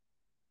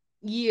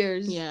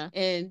years yeah,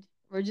 and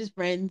we're just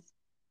friends.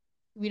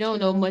 We don't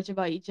know true. much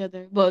about each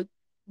other. But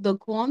the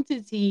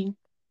quantity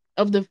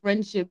of the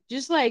friendship,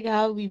 just like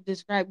how we've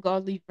described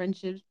godly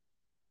friendships,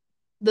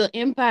 the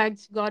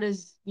impact God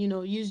has,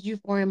 used you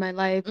for in my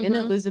life and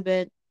Mm-hmm.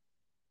 Elizabeth.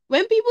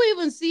 When people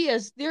even see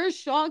us, they're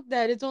shocked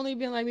that it's only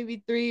been like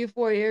maybe 3 or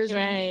 4 years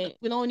Right.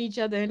 we known each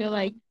other, and they're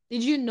like, Mm-hmm.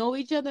 "Did you know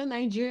each other in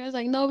Nigeria?" I was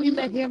like, "No, we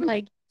met here." I'm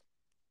like,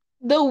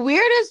 the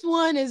weirdest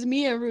one is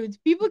me and Roots.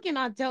 People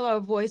cannot tell our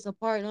voice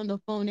apart on the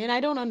phone, and I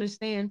don't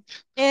understand.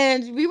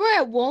 And we were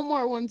at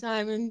Walmart one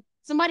time, and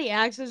somebody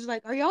asked us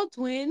like, "Are y'all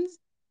twins?"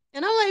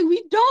 And I'm like,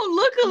 "We don't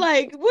look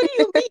alike. What do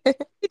you mean?"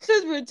 It's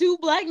just we're two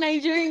black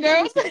Nigerian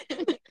girls.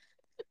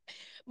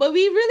 But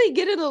we really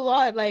get it a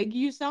lot. Like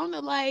you sound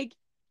alike.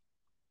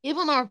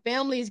 Even our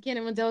families can't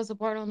even tell us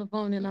apart on the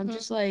phone, and I'm Mm-hmm.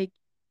 just like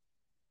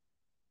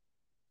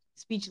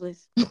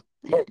speechless.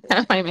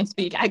 Can't find my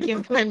speech. I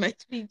can't find my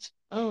speech.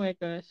 Oh my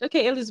gosh.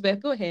 Okay, Elizabeth,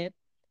 go ahead.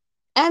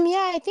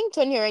 Yeah, I think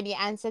Tony already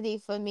answered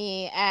it for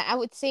me. I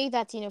would say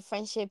that,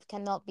 friendship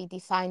cannot be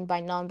defined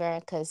by number,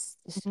 because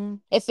Mhm.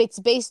 if it's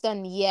based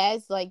on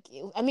years, like,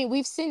 I mean,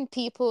 we've seen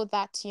people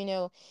that,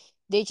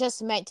 they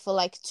just met for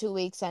like 2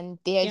 weeks, and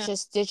Yeah.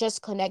 they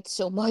just connect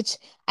so much.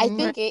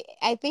 Mhm.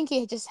 I think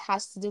it just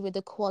has to do with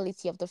the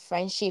quality of the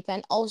friendship.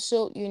 And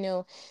also,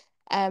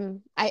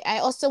 I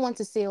also want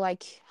to say,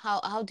 like,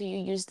 how do you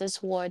use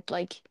this word,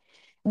 like,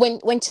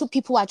 when two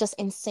people are just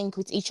in sync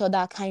with each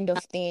other, kind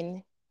of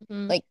thing.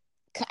 Mm-hmm. Like,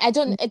 I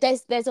don't,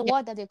 there's a Yeah.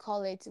 word that they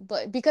call it,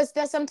 but because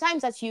there's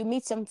sometimes that you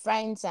meet some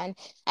friends, and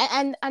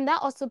that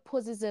also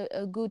poses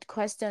a good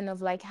question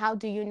of, like, how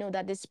do you know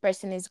that this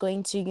person is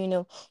going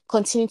to,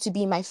 continue to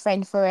be my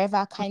friend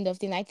forever, kind of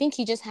thing. I think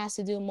it just has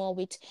to do more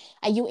with,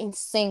 are you in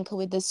sync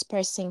with this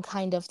person,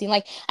 kind of thing.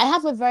 Like, I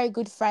have a very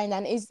good friend,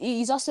 and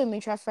he's also a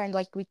mutual friend,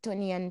 like with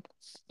Tony and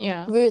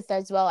Yeah. Ruth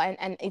as well,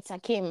 and it's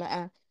Akim.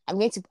 I'm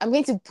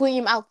going to put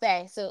him out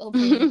there, so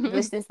hopefully he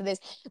listens to this.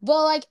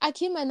 But like,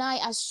 Akim and I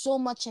are so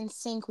much in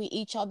sync with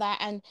each other,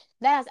 and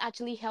that has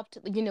actually helped,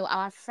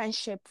 our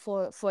friendship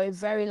for a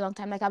very long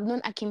time. Like, I've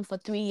known Akim for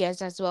 3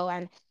 years as well,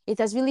 and it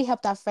has really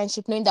helped our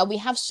friendship, knowing that we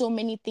have so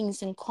many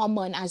things in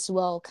common as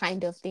well,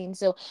 kind of thing.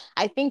 So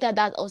I think that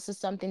that's also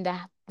something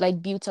that,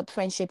 like, builds up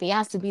friendship. It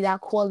has to be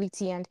that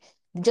quality and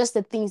just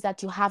the things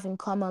that you have in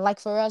common. Like,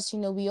 for us, we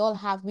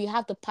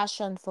have the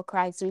passion for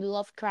Christ. We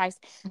love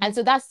Christ. And Mhm.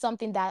 so that's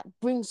something that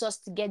brings us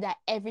together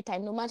every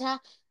time, no matter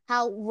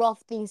how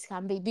rough things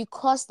can be,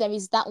 because there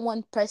is that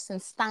one person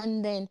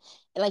standing,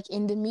 like,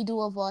 in the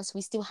middle of us. We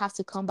still have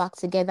to come back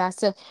together.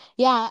 So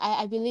yeah,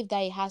 I believe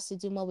that it has to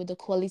do more with the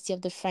quality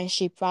of the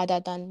friendship, rather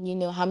than,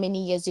 how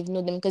many years you've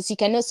known them, because you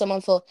can know someone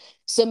for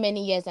so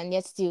many years, and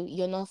yet still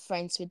you're not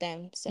friends with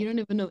them. So You don't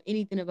even know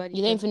anything about you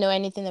each don't other. even know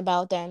anything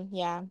about them.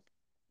 Yeah.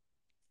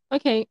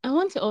 Okay, I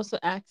want to also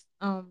ask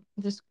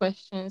these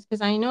questions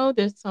because I know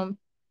there's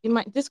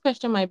this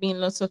question might be in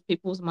lots of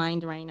people's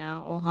mind right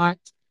now or heart.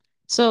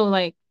 So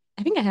like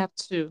I think I have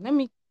two. Let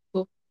me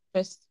go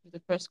first with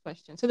the first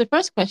question. So the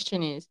first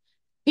question is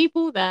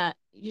people that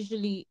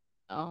usually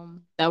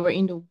that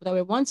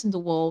were once in the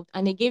world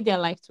and they gave their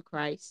life to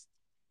Christ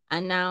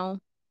and now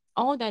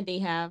all that they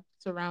have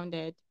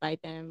surrounded by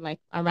them, like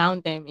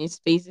around them, is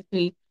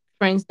basically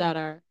friends that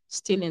are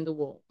still in the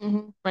world,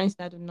 Mhm. friends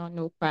that do not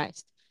know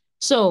Christ.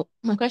 So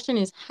my question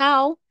is,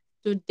 how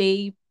do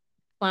they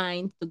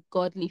find the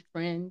godly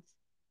friends?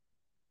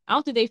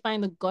 How do they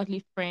find the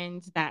godly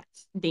friends that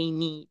they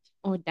need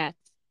or that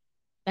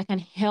can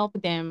help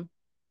them,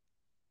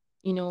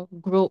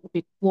 grow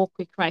with walk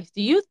with Christ?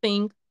 Do you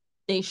think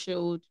they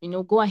should,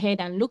 go ahead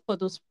and look for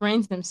those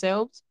friends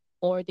themselves,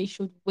 or they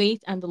should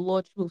wait and the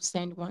Lord will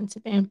send one to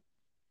them?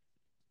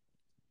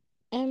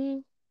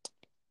 Um,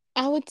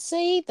 I would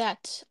say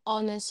that,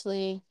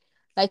 honestly,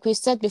 like we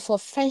said before,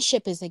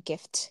 friendship is a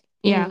gift.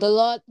 Yeah. The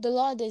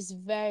Lord is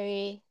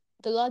very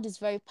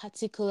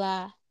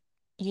particular,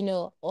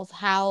 of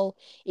how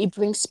it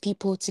brings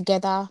people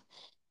together.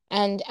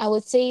 And I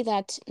would say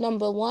that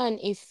number one,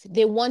 if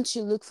they want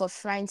to look for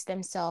friends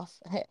themselves,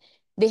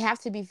 they have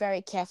to be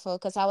very careful.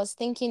 Because I was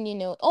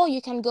thinking, oh,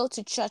 you can go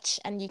to church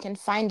and you can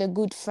find a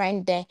good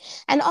friend there.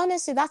 And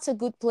honestly, that's a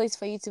good place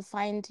for you to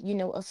find, a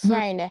Mhm.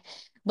 friend.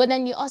 But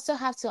then you also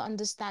have to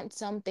understand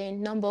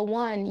something. Number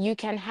one, you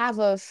can have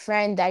a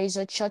friend that is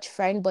a church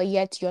friend, but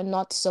yet you're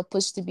not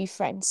supposed to be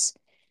friends.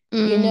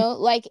 Mm.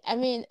 Like, I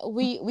mean,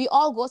 we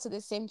all go to the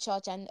same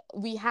church, and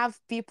we have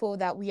people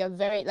that we are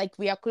very, like,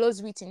 we are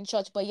close with in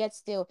church, but yet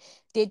still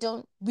they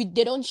don't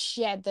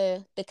share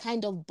the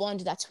kind of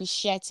bond that we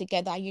share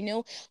together.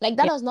 Like,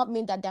 that Yeah. does not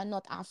mean that they're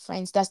not our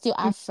friends. They're still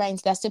our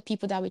friends. They're still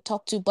people that we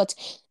talk to, but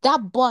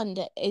that bond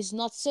is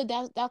not. So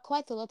there are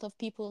quite a lot of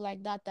people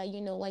like that,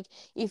 like,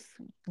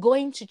 if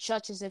going to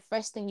church is the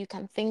first thing you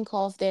can think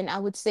of, then I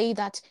would say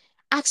that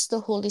ask the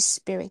Holy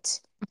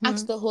Spirit.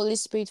 Ask Mhm. the Holy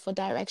Spirit for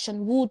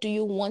direction. Who do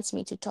you want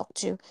me to talk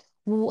to?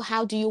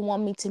 How do you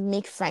want me to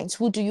make friends?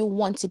 Who do you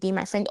want to be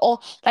my friend? Or,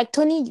 like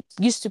Tony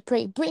used to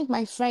pray, bring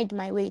my friend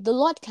my way. The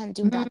Lord can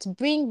do Mhm. that.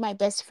 Bring my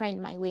best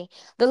friend my way.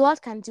 The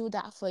Lord can do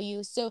that for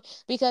you. So,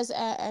 because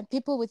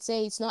people would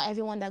say it's not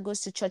everyone that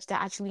goes to church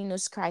that actually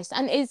knows Christ,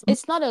 and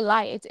it's not a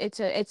lie.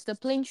 It's the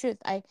plain truth.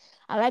 I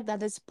like that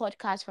this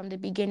podcast from the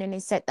beginning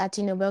is said that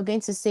we're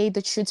going to say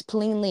the truth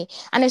plainly,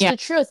 and it's Yeah. the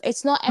truth.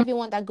 It's not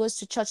everyone that goes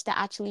to church that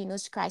actually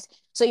knows Christ.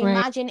 So Right.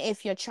 imagine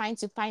if you're trying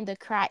to find a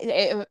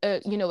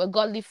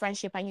godly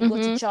friendship, and you go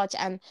to Mhm. church,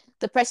 and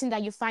the person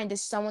that you find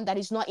is someone that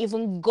is not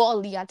even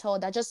godly at all.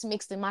 That just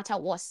makes the matter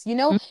worse.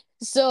 Mm.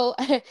 So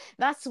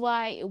that's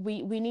why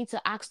we need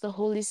to ask the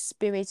Holy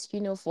Spirit,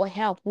 for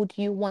help. Would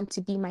you want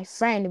to be my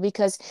friend?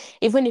 Because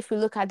even if we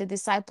look at the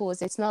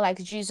disciples, it's not like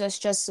Jesus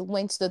just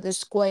went to the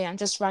square and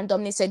just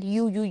randomly said,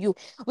 you.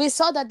 We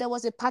saw that there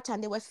was a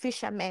pattern. They were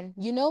fishermen.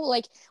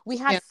 Like, we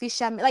had Yeah.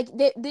 fishermen. Like,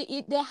 they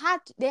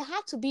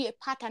had to be a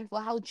pattern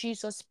for how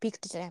Jesus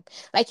picked them.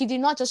 Like, he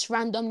did not just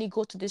randomly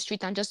go to the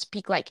street and just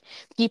pick, like,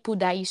 people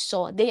that he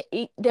saw. There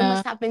Uh,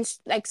 must have been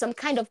like some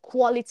kind of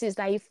qualities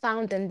that he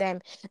found in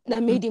them that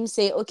mm. made him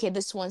say, okay,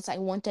 this ones I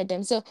wanted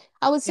them. So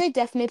I would Yeah. say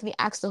definitely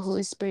ask the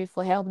Holy Spirit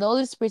for help. The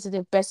Holy Spirit is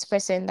the best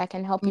person that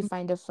can help you Mm.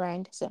 find a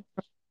friend. So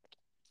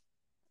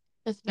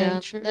That's very Yeah,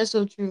 true. that's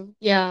so true.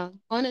 Yeah,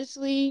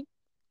 honestly,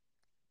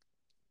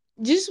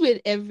 just with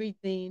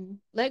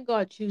everything, let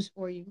God choose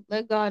for you.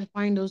 Let God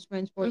find those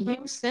friends for you. Mhm.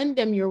 He'll send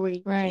them your way.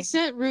 He Right.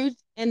 sent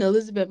Ruth and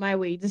Elizabeth my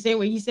way, the same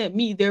way He sent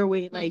me their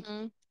way. Like,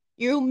 Mhm.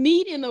 you'll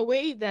meet in a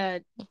way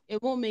that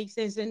it won't make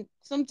sense. And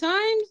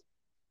sometimes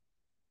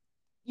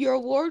your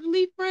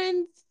worldly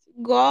friends,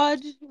 God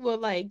will,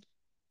 like,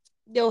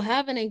 they'll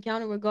have an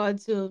encounter with God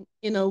to,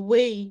 in a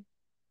way,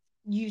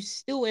 you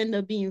still end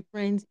up being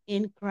friends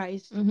in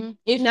Christ. Mhm.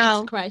 If it's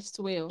Now, Christ's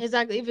will.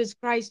 exactly, if it's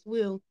Christ's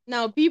will.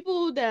 Now,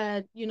 people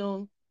that,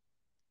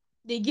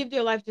 they give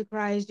their life to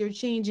Christ, they're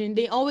changing.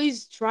 They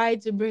always try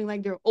to bring,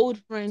 like, their old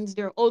friends,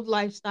 their old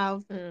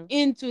lifestyle True.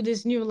 into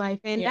this new life,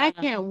 and Yeah.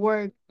 that can't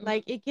work. Mhm.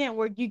 Like, it can't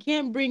work. You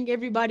can't bring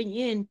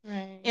everybody in.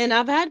 Right. And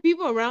I've had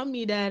people around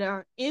me that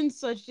are in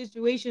such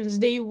situations.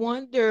 They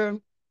want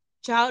their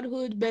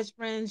childhood best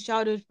friends,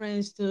 childhood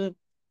friends to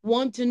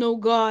want to know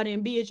God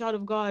and be a child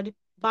of God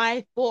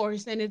by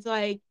force, and it's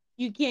like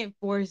you can't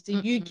force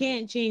it. You Mm-mm.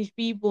 can't change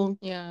people.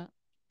 Yeah.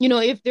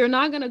 If they're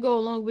not going to go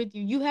along with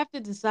you, you have to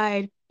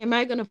decide, am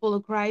I going to follow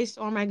Christ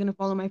or am I going to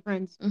follow my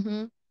friends?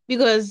 Mhm.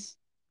 Because,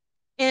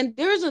 and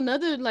there's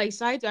another, like,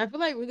 side to it. I feel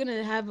like we're going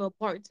to have a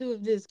part two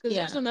of this, because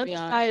there's Yeah, another we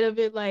are. side of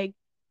it, like,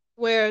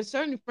 where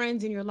certain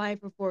friends in your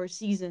life are for a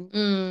season.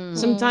 Mm. mm,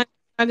 Sometimes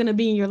they're not going to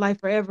be in your life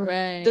forever.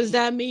 Does Right.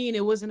 that mean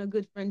it wasn't a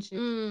good friendship?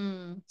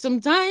 Mm.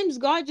 Sometimes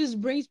God just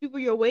brings people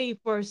your way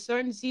for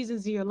certain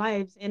seasons in your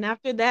lives. And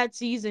after that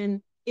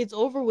season, it's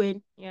over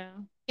with. Yeah.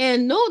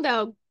 And no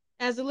doubt,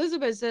 as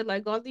Elizabeth said,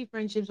 like, godly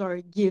friendships are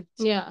a gift.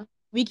 Yeah.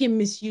 We can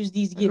misuse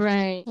these gifts.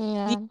 Right. We,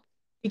 yeah.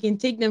 we can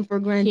take them for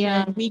Yeah.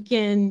 granted. We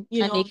can,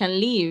 And they can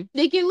leave.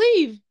 they can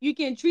leave. You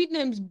can treat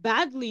them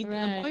badly to the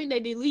Right. point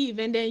that they leave.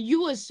 And then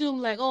you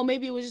assume, like, oh,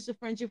 maybe it was just a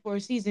friendship for a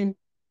season.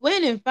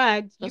 When in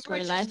fact, you Just for were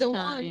a just the one.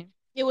 lifetime.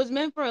 It was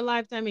meant for a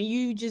lifetime, and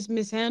you just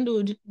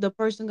mishandled the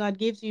person God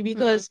gave to you. Mm.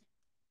 Because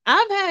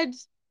I've had,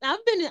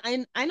 I've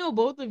been, I know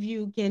both of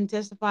you can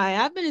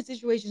testify. I've been in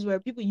situations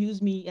where people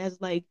use me as,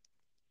 like,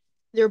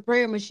 their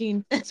prayer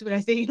machine. That's what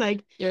I say.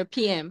 Like, You're a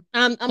PM.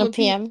 I'm A a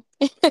PM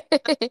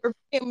PM.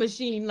 prayer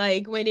machine.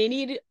 Like, when they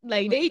need, Oh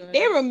like, my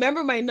they God.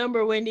 remember my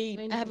number when they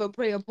When have a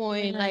prayer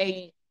point. Like,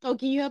 right. oh,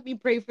 can you help me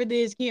pray for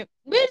this? Can you?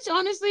 Which,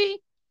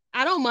 honestly,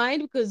 I don't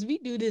mind, because we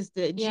do this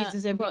to Yeah,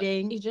 Jesus every but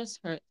day. it just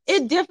hurts.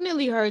 It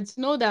definitely hurts,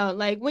 no doubt.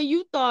 Like, when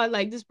you thought,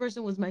 like, this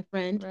person was my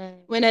friend,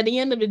 Right. when at the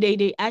end of the day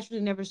they actually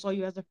never saw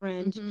you as a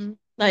friend. Mm-hmm.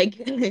 Like,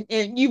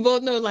 and you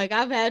both know, like,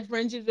 I've had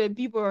friendships where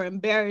people are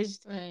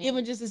embarrassed Right.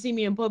 even just to see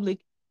me in public.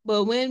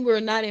 But when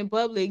we're not in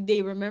public,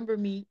 they remember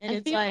me, and I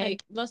it's feel like,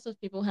 like lots of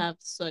people have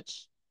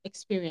such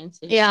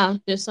experiences. yeah,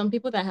 There's some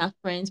people that have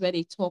friends where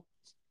they talk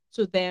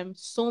to them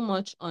so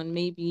much on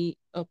maybe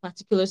a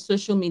particular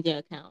social media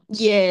account.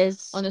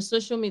 Yes. On a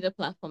social media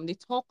platform, they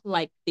talk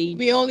like they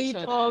We only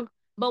talk,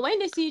 but when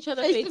they see each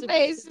other face to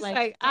face. It's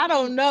like, I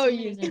don't know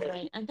you.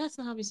 right? And that's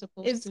not how we're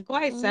supposed It's to.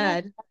 quite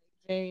sad.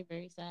 Very,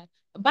 very sad.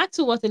 Back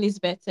to what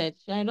Elizabeth said.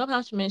 I love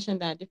how she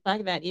mentioned that the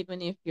fact that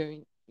even if you're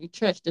in your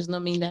church does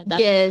not mean that.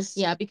 Yes.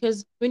 Yeah,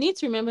 because we need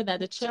to remember that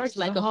the church is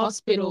like a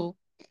hospital.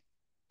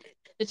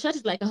 The church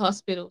is like a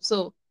hospital.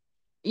 So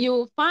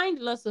you'll find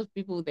lots of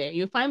people there.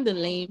 You find the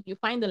lame,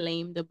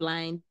 the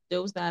blind,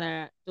 those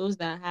that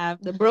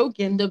have The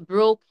broken, the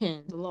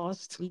broken, the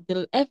lost.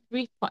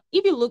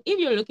 If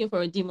you're looking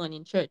for a demon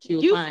in church,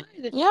 you'll find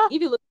it. Yeah.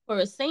 If you're looking for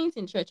a saint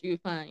in church, you'll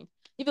find.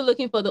 If you're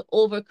looking for the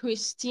over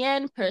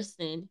Christian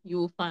person,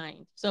 you'll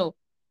find. So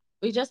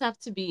we just have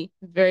to be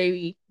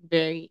very,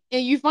 very.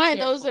 And you find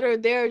those that are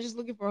there just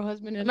looking for a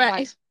husband and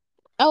wife.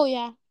 Oh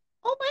yeah.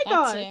 Oh my That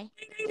God.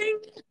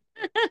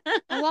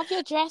 I love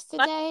your dress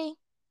today.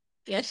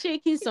 Yeah,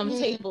 shaking some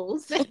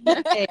tables.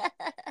 Hey,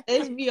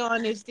 let's be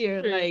honest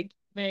here. True. Like,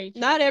 Very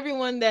true. not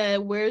everyone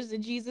that wears the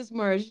Jesus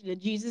merch, the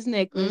Jesus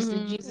necklace,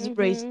 the Jesus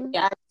bracelet,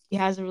 actually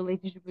has a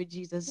relationship with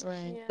Jesus.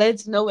 Right. Yeah.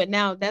 Let's know it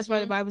now. That's why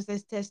the Bible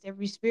says test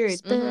every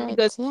spirit.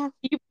 Because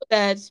people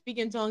that speak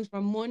in tongues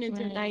from morning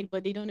to night,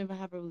 but they don't ever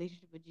have a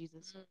relationship with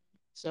Jesus.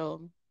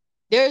 So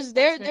there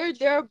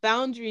are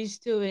boundaries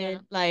to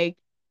it. Like,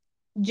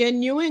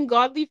 genuine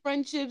godly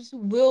friendships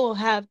will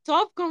have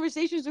tough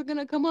conversations are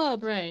gonna come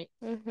up. Right.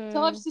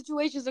 Tough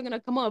situations are gonna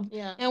come up.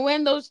 Yeah. And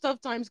when those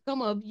tough times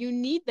come up, you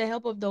need the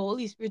help of the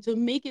Holy Spirit to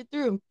make it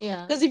through.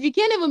 Yeah. Because if you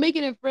can't even make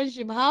it in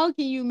friendship, how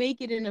can you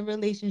make it in a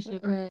relationship?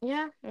 Right.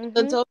 Yeah.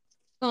 The tough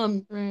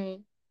come. Right.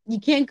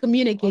 You can't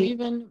communicate. Or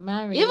even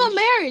marriage. Even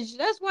marriage.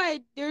 That's why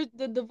there's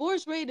the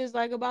divorce rate is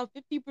like about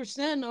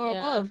 50% or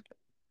above.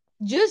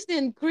 Just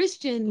in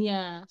Christian.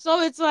 Yeah.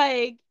 So it's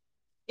like,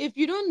 if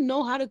you don't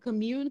know how to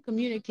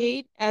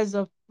communicate as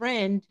a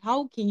friend,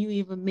 how can you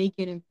even make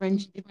it in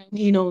friendship,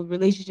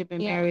 relationship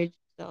and marriage?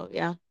 So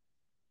yeah.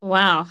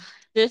 Wow.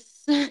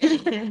 This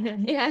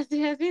it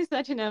has been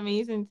such an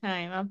amazing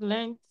time. I've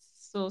learned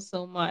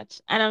so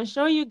much. And I'm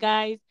sure you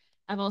guys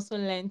have also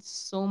learned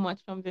so much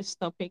from this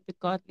topic, the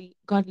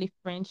godly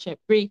friendship.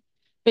 We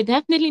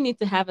definitely need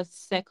to have a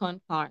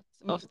second part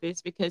of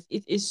this because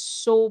it is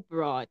so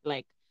broad.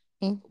 Like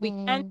we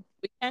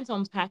can't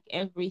unpack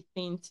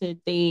everything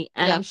today.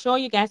 And I'm sure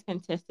you guys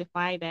can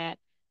testify that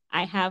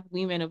I have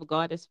women of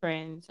God as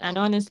friends. And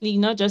honestly,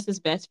 not just as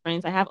best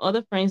friends. I have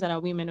other friends that are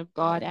women of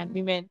God and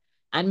women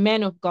and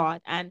men of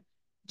God. And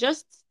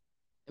just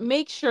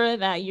make sure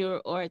that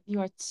you're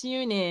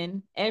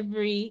tuning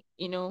every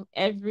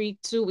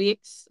 2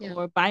 weeks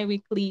or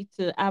bi-weekly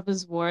to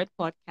Abba's Word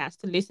podcast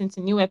to listen to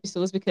new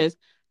episodes because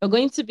we're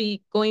going to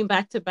be going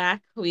back to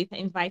back with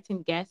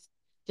inviting guests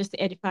just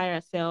to edify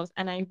ourselves.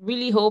 And I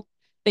really hope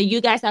that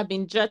you guys have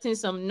been jotting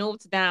some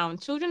notes down.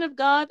 Children of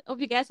God, hope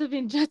you guys have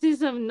been jotting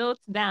some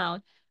notes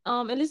down.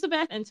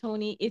 Elizabeth and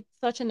Tony, it's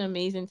such an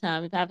amazing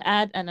time. I've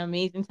had an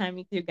amazing time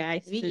with you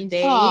guys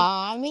today.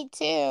 Aw, me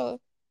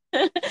too.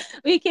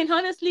 We can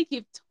honestly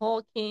keep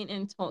talking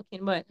and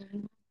talking, but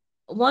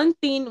one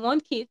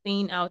key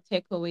thing I'll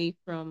take away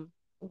from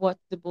what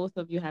the both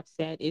of you have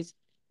said is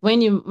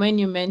when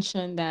you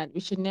mentioned that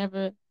we should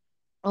never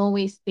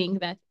always think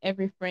that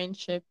every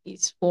friendship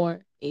is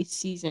for a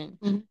season.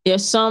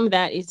 There's some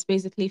that is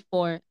basically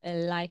for a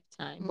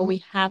lifetime, but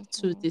we have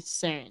to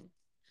discern.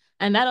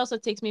 And that also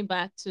takes me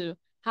back to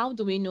how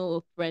do we know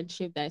a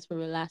friendship that is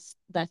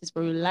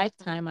for a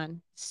lifetime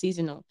and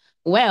seasonal?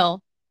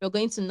 Well, we're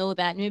going to know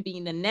that maybe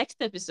in the next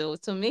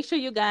episode. So make sure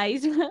you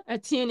guys are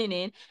tuning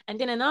in. And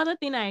then another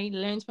thing I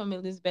learned from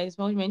Elizabeth is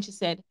when she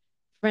said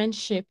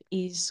friendship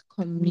is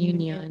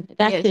communion.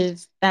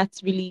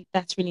 That's really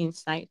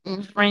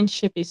insightful.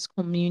 Friendship is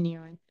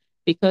communion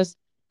because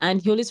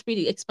and Holy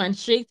Spirit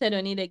expanded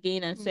on it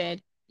again and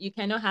said you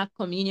cannot have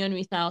communion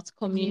without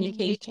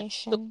communication.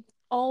 So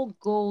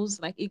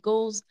it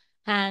goes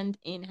hand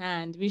in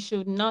hand. We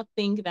should not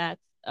think that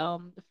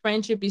the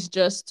friendship is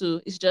just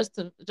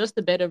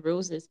a bed of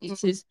roses.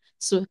 It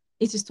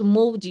is to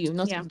mold you,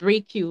 not to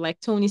break you, like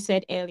Tony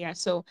said earlier.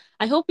 So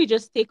I hope we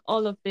just take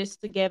all of this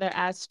together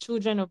as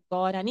children of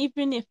God. And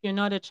even if you're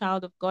not a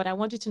child of God, I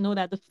want you to know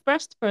that the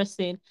first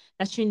person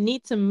that you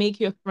need to make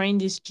your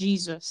friend is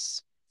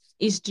Jesus.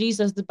 Is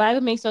Jesus. The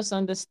Bible makes us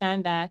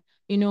understand that,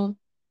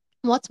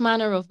 what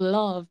manner of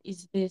love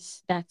is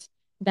this that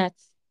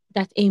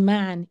that a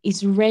man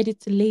is ready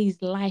to lay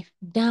his life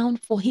down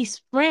for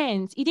his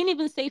friends. He didn't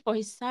even say for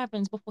his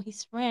servants, but for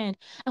his friend.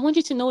 I want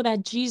you to know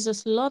that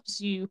Jesus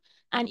loves you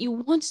and he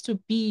wants to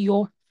be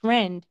your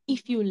friend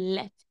if you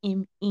let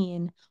him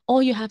in.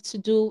 All you have to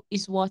do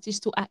is what is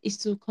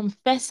to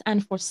confess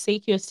and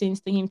forsake your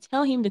sins to him.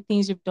 Tell him the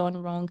things you've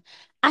done wrong.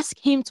 Ask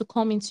him to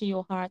come into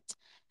your heart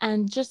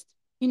and just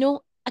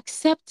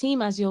Accept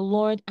him as your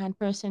Lord and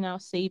personal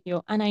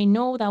Savior. And I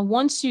know that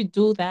once you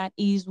do that,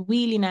 he is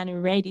willing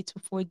and ready to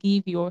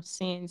forgive your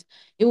sins.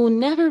 He will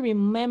never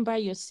remember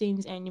your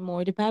sins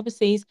anymore. The Bible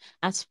says,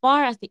 as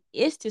far as the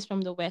east is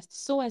from the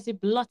west, so as he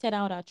blotted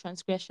out our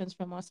transgressions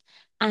from us,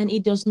 and he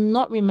does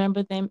not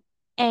remember them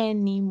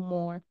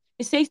anymore.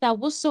 It says that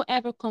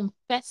whosoever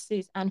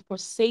confesses and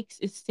forsakes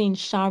his sin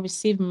shall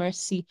receive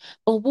mercy,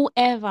 but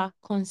whoever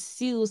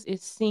conceals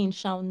his sin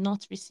shall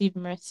not receive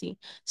mercy.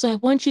 So I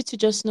want you to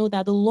just know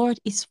that the Lord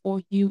is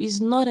for you,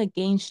 He's not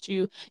against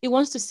you. He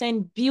wants to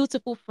send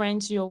beautiful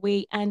friends your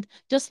way. And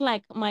just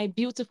like my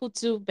beautiful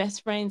two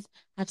best friends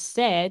have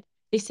said,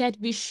 they said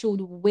we should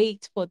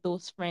wait for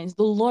those friends.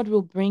 The Lord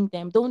will bring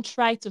them. Don't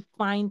try to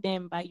find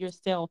them by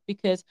yourself,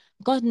 because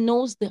God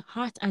knows the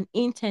heart and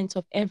intent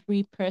of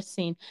every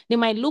person. They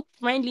might look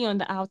friendly on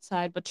the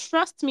outside, but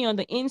trust me, on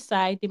the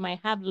inside, they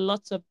might have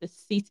lots of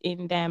deceit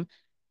in them.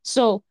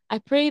 So I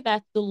pray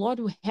that the Lord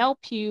will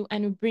help you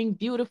and will bring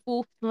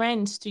beautiful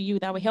friends to you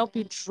that will help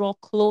you draw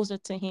closer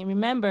to Him.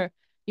 Remember,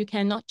 you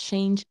cannot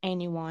change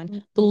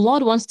anyone. The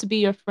Lord wants to be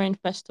your friend,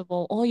 first of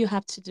all. All you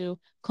have to do,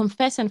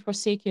 confess and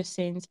forsake your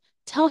sins.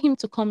 Tell Him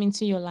to come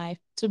into your life,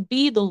 to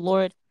be the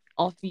Lord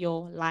of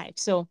your life.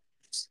 So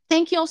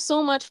thank you all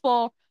so much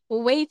for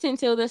waiting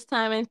till this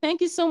time. And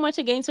thank you so much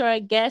again to our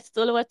guests,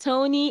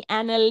 Tony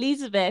and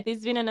Elizabeth.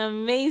 It's been an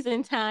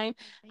amazing time.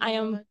 I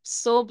am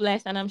so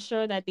blessed, and I'm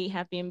sure that they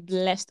have been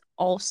blessed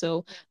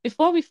also.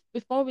 Before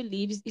we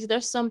leave, is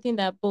there something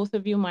that both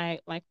of you might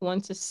like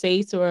want to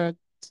say to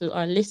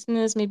our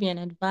listeners, maybe an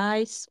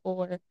advice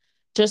or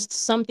just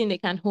something they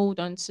can hold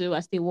on to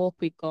as they walk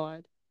with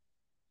God?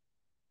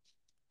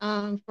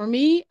 For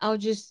me, I'll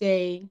just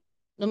say,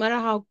 no matter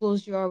how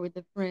close you are with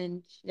a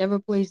friend, never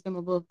place them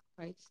above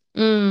Christ.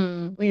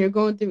 When you're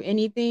going through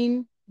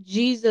anything,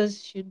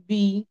 Jesus should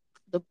be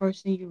the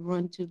person you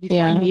run to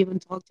before you even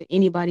talk to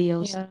anybody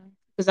else.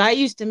 Because I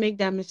used to make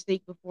that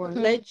mistake before.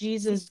 Let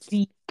Jesus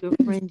be your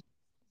friend,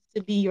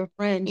 to be your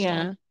friend.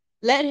 So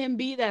let him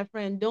be that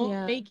friend.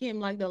 Don't make him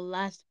like the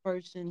last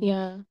person.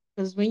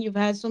 Because when you've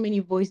had so many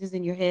voices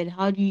in your head,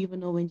 how do you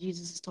even know when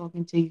Jesus is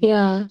talking to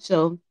you?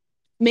 So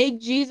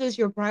make Jesus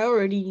your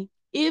priority,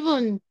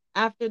 even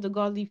after the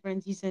godly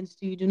friends he sends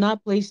to you. Do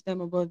not place them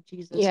above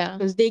Jesus,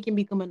 because they can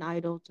become an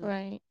idol too.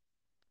 Right.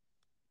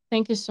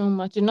 Thank you so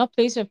much. Do not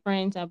place your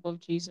friends above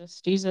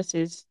Jesus. Jesus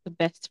is the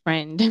best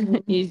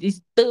friend.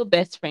 He's the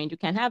best friend. You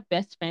can have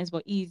best friends,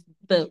 but he's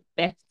the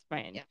best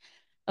friend.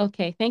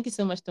 Okay. Thank you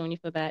so much, Tony,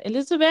 for that.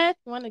 Elizabeth,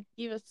 you want to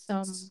give us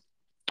some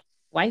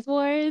wise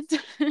words?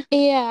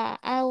 Yeah,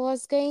 I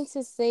was going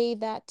to say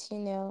that,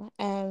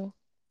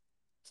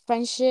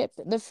 friendship,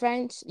 the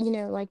friend,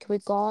 like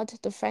with God,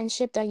 the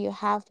friendship that you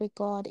have with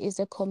God is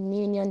a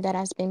communion that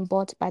has been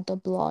bought by the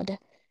blood.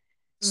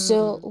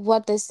 So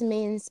what this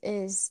means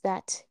is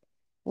that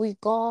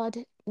with God,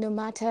 no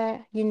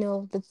matter,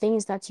 the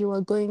things that you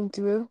are going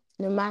through,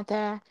 no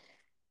matter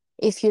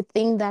if you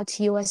think that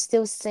you are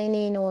still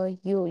sinning, or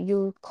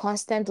you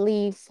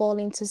constantly fall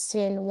into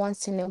sin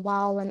once in a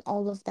while and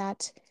all of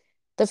that,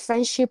 the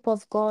friendship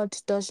of God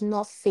does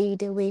not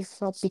fade away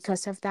from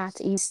because of that.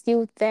 He's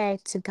still there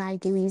to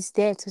guide you. He's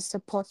there to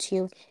support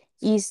you.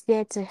 He's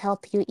there to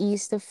help you.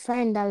 He's the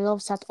friend that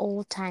loves at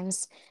all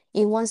times.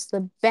 He wants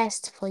the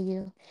best for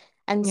you.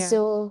 And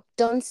so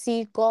don't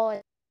see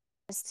God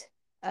as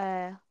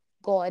uh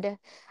God.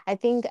 I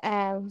think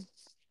in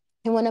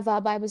one of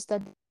our Bible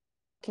studies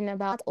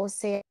about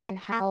Hosea, and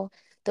how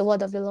the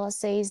word of the Lord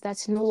says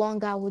that no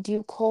longer would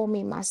you call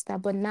me master,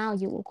 but now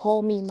you will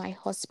call me my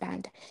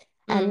husband.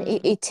 And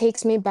it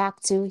takes me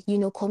back to,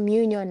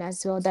 communion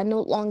as well, that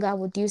no longer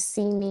would you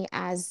see me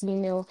as,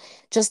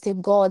 just a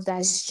God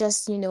that's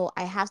just,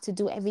 I have to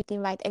do everything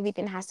right,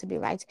 everything has to be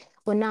right.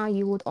 But now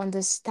you would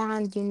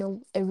understand,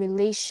 a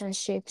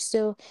relationship.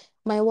 So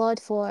my word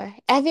for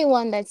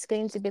everyone that's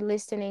going to be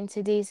listening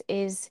to this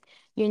is,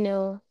 you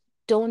know,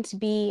 don't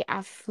be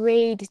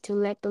afraid to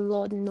let the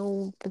Lord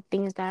know the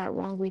things that are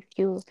wrong with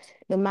you.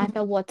 No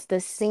matter what the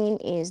sin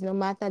is, no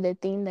matter the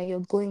thing that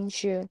you're going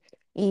through,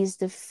 He's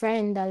the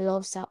friend that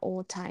loves at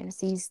all times.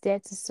 He's there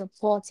to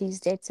support,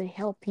 He's there to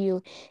help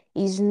you.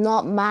 He's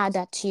not mad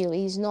at you,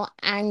 He's not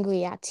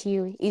angry at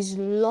you. His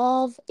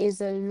love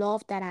is a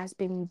love that has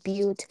been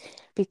built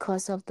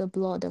because of the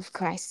blood of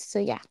Christ. So,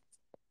 yeah.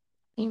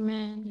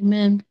 Amen.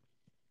 Amen.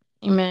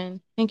 Amen.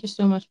 Thank you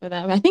so much for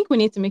that. I think we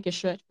need to make a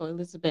shirt for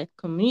Elizabeth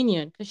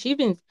communion, because she's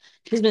been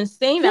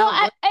saying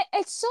that.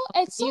 It's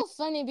so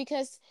funny,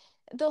 because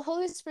the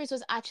Holy Spirit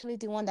was actually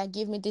the one that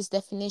gave me this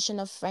definition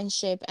of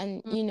friendship,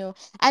 and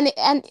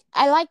and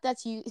I like that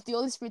the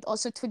Holy Spirit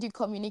also told you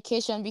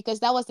communication, because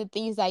that was the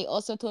things that He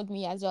also told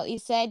me as well. He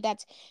said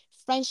that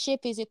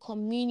friendship is a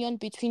communion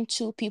between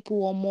two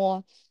people or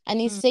more,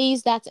 and He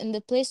says that in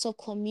the place of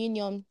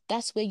communion,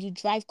 that's where you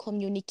drive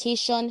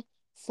communication,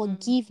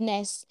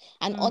 forgiveness,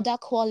 and other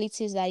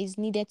qualities that is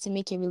needed to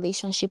make a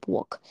relationship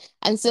work.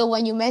 And so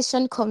when you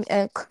mentioned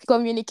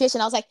communication,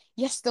 I was like,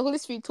 yes, the Holy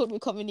Spirit told me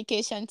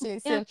communication too.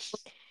 So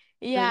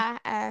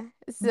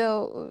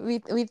so we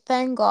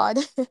thank God.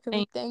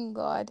 We thank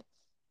God.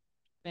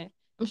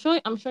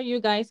 I'm sure you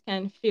guys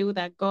can feel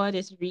that God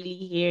is really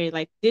here.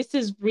 Like this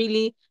is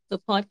really the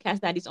podcast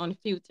that is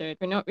unfiltered.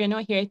 We're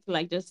not here to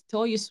like just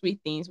tell you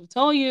sweet things. We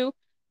tell you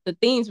the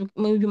things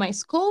we might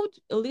scold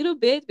a little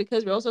bit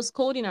because we're also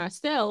scolding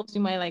ourselves.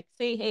 You might like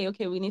say, hey,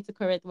 okay, we need to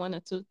correct one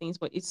or two things,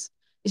 but it's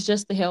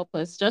just to help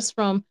us. Just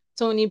from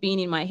Tony being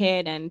in my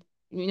head and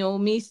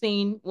me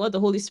saying what the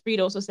Holy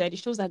Spirit also said, it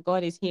shows that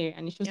God is here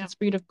and it shows Yeah. the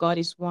Spirit of God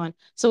is one.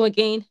 So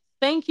again,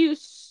 thank you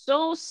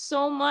so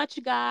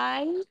much,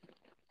 guys.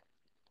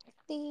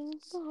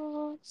 Thank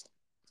God.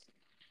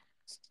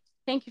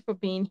 Thank you for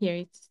being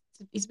here.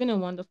 It's been a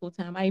wonderful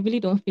time. I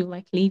really don't feel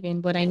like leaving,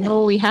 but I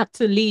know we have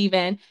to leave,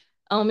 and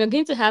we're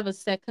going to have a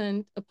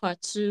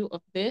part two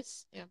of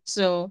this. Yeah.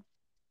 So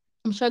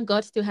I'm sure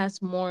God still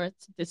has more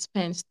to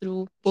dispense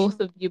through both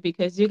Sure. of you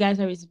because you guys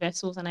are His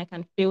vessels, and I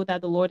can feel that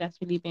the Lord has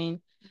really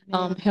been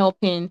Yeah.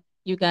 helping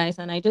you guys,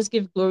 and I just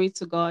give glory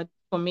to God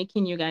for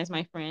making you guys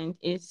my friend.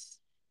 It's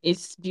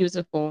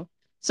beautiful.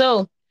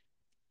 So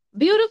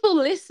beautiful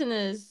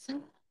listeners,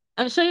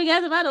 I'm sure you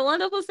guys have had a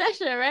wonderful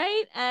session,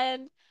 right?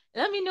 And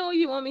let me know if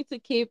you want me to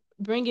keep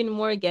bringing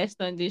more guests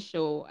on this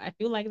show. I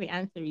feel like the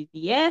answer is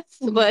yes,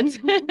 but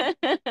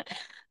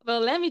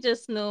but let me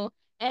just know.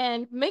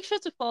 And make sure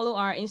to follow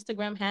our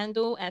Instagram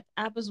handle at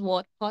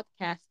Abbotsword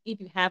Podcast if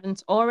you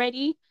haven't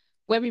already,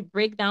 where we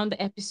break down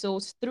the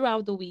episodes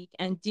throughout the week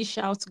and dish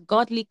out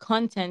godly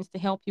content to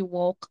help you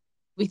walk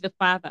with the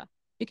Father.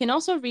 You can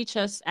also reach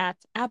us at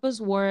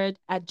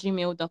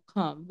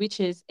abbasword@gmail.com, which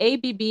is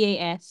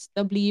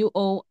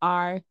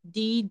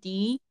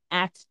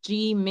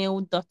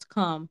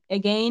ABBASWORDD@gmail.com.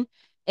 Again,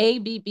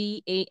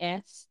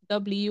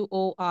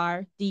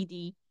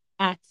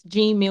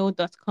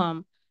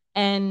 ABBASWORDD@gmail.com.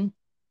 And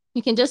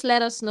you can just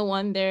let us know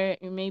on there,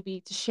 maybe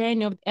to share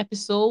any of the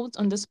episodes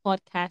on this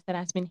podcast that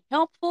has been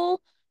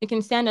helpful. You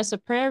can send us a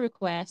prayer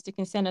request. You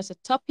can send us a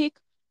topic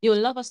you would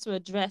love us to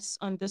address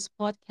on this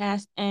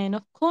podcast. And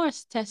of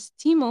course,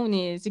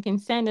 testimonies. You can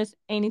send us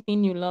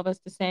anything you love us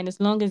to send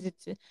as long as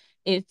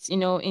it's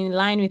in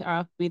line with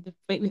our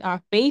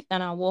faith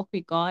and our walk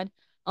with God.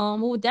 We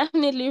would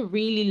definitely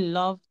really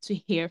love to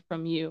hear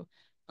from you.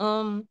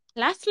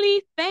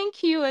 Lastly,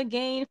 thank you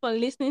again for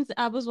listening to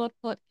Abba's Word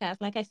Podcast.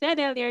 Like I said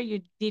earlier,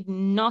 you did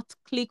not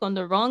click on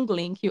the wrong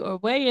link. You are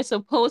where you're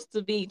supposed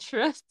to be.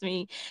 Trust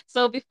me.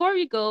 So before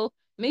we go,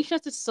 make sure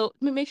to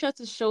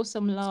show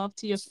some love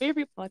to your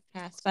favorite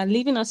podcast by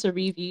leaving us a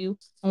review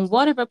on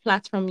whatever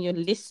platform you're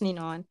listening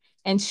on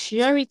and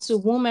share it to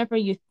whomever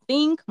you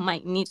think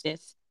might need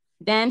this.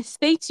 Then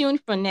stay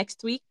tuned for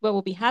next week where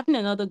we'll be having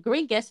another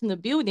great guest in the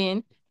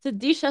building to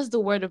dish us the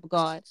word of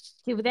God.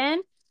 Till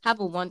then, have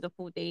a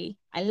wonderful day.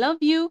 I love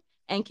you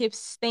and keep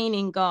staying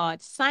in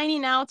God.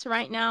 Signing out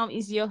right now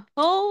is your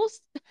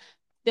host,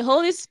 the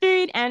Holy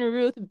Spirit, and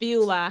Ruth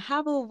Beulah.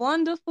 Have a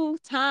wonderful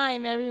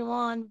time,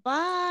 everyone.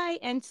 Bye,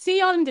 and see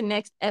y'all in the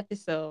next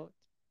episode.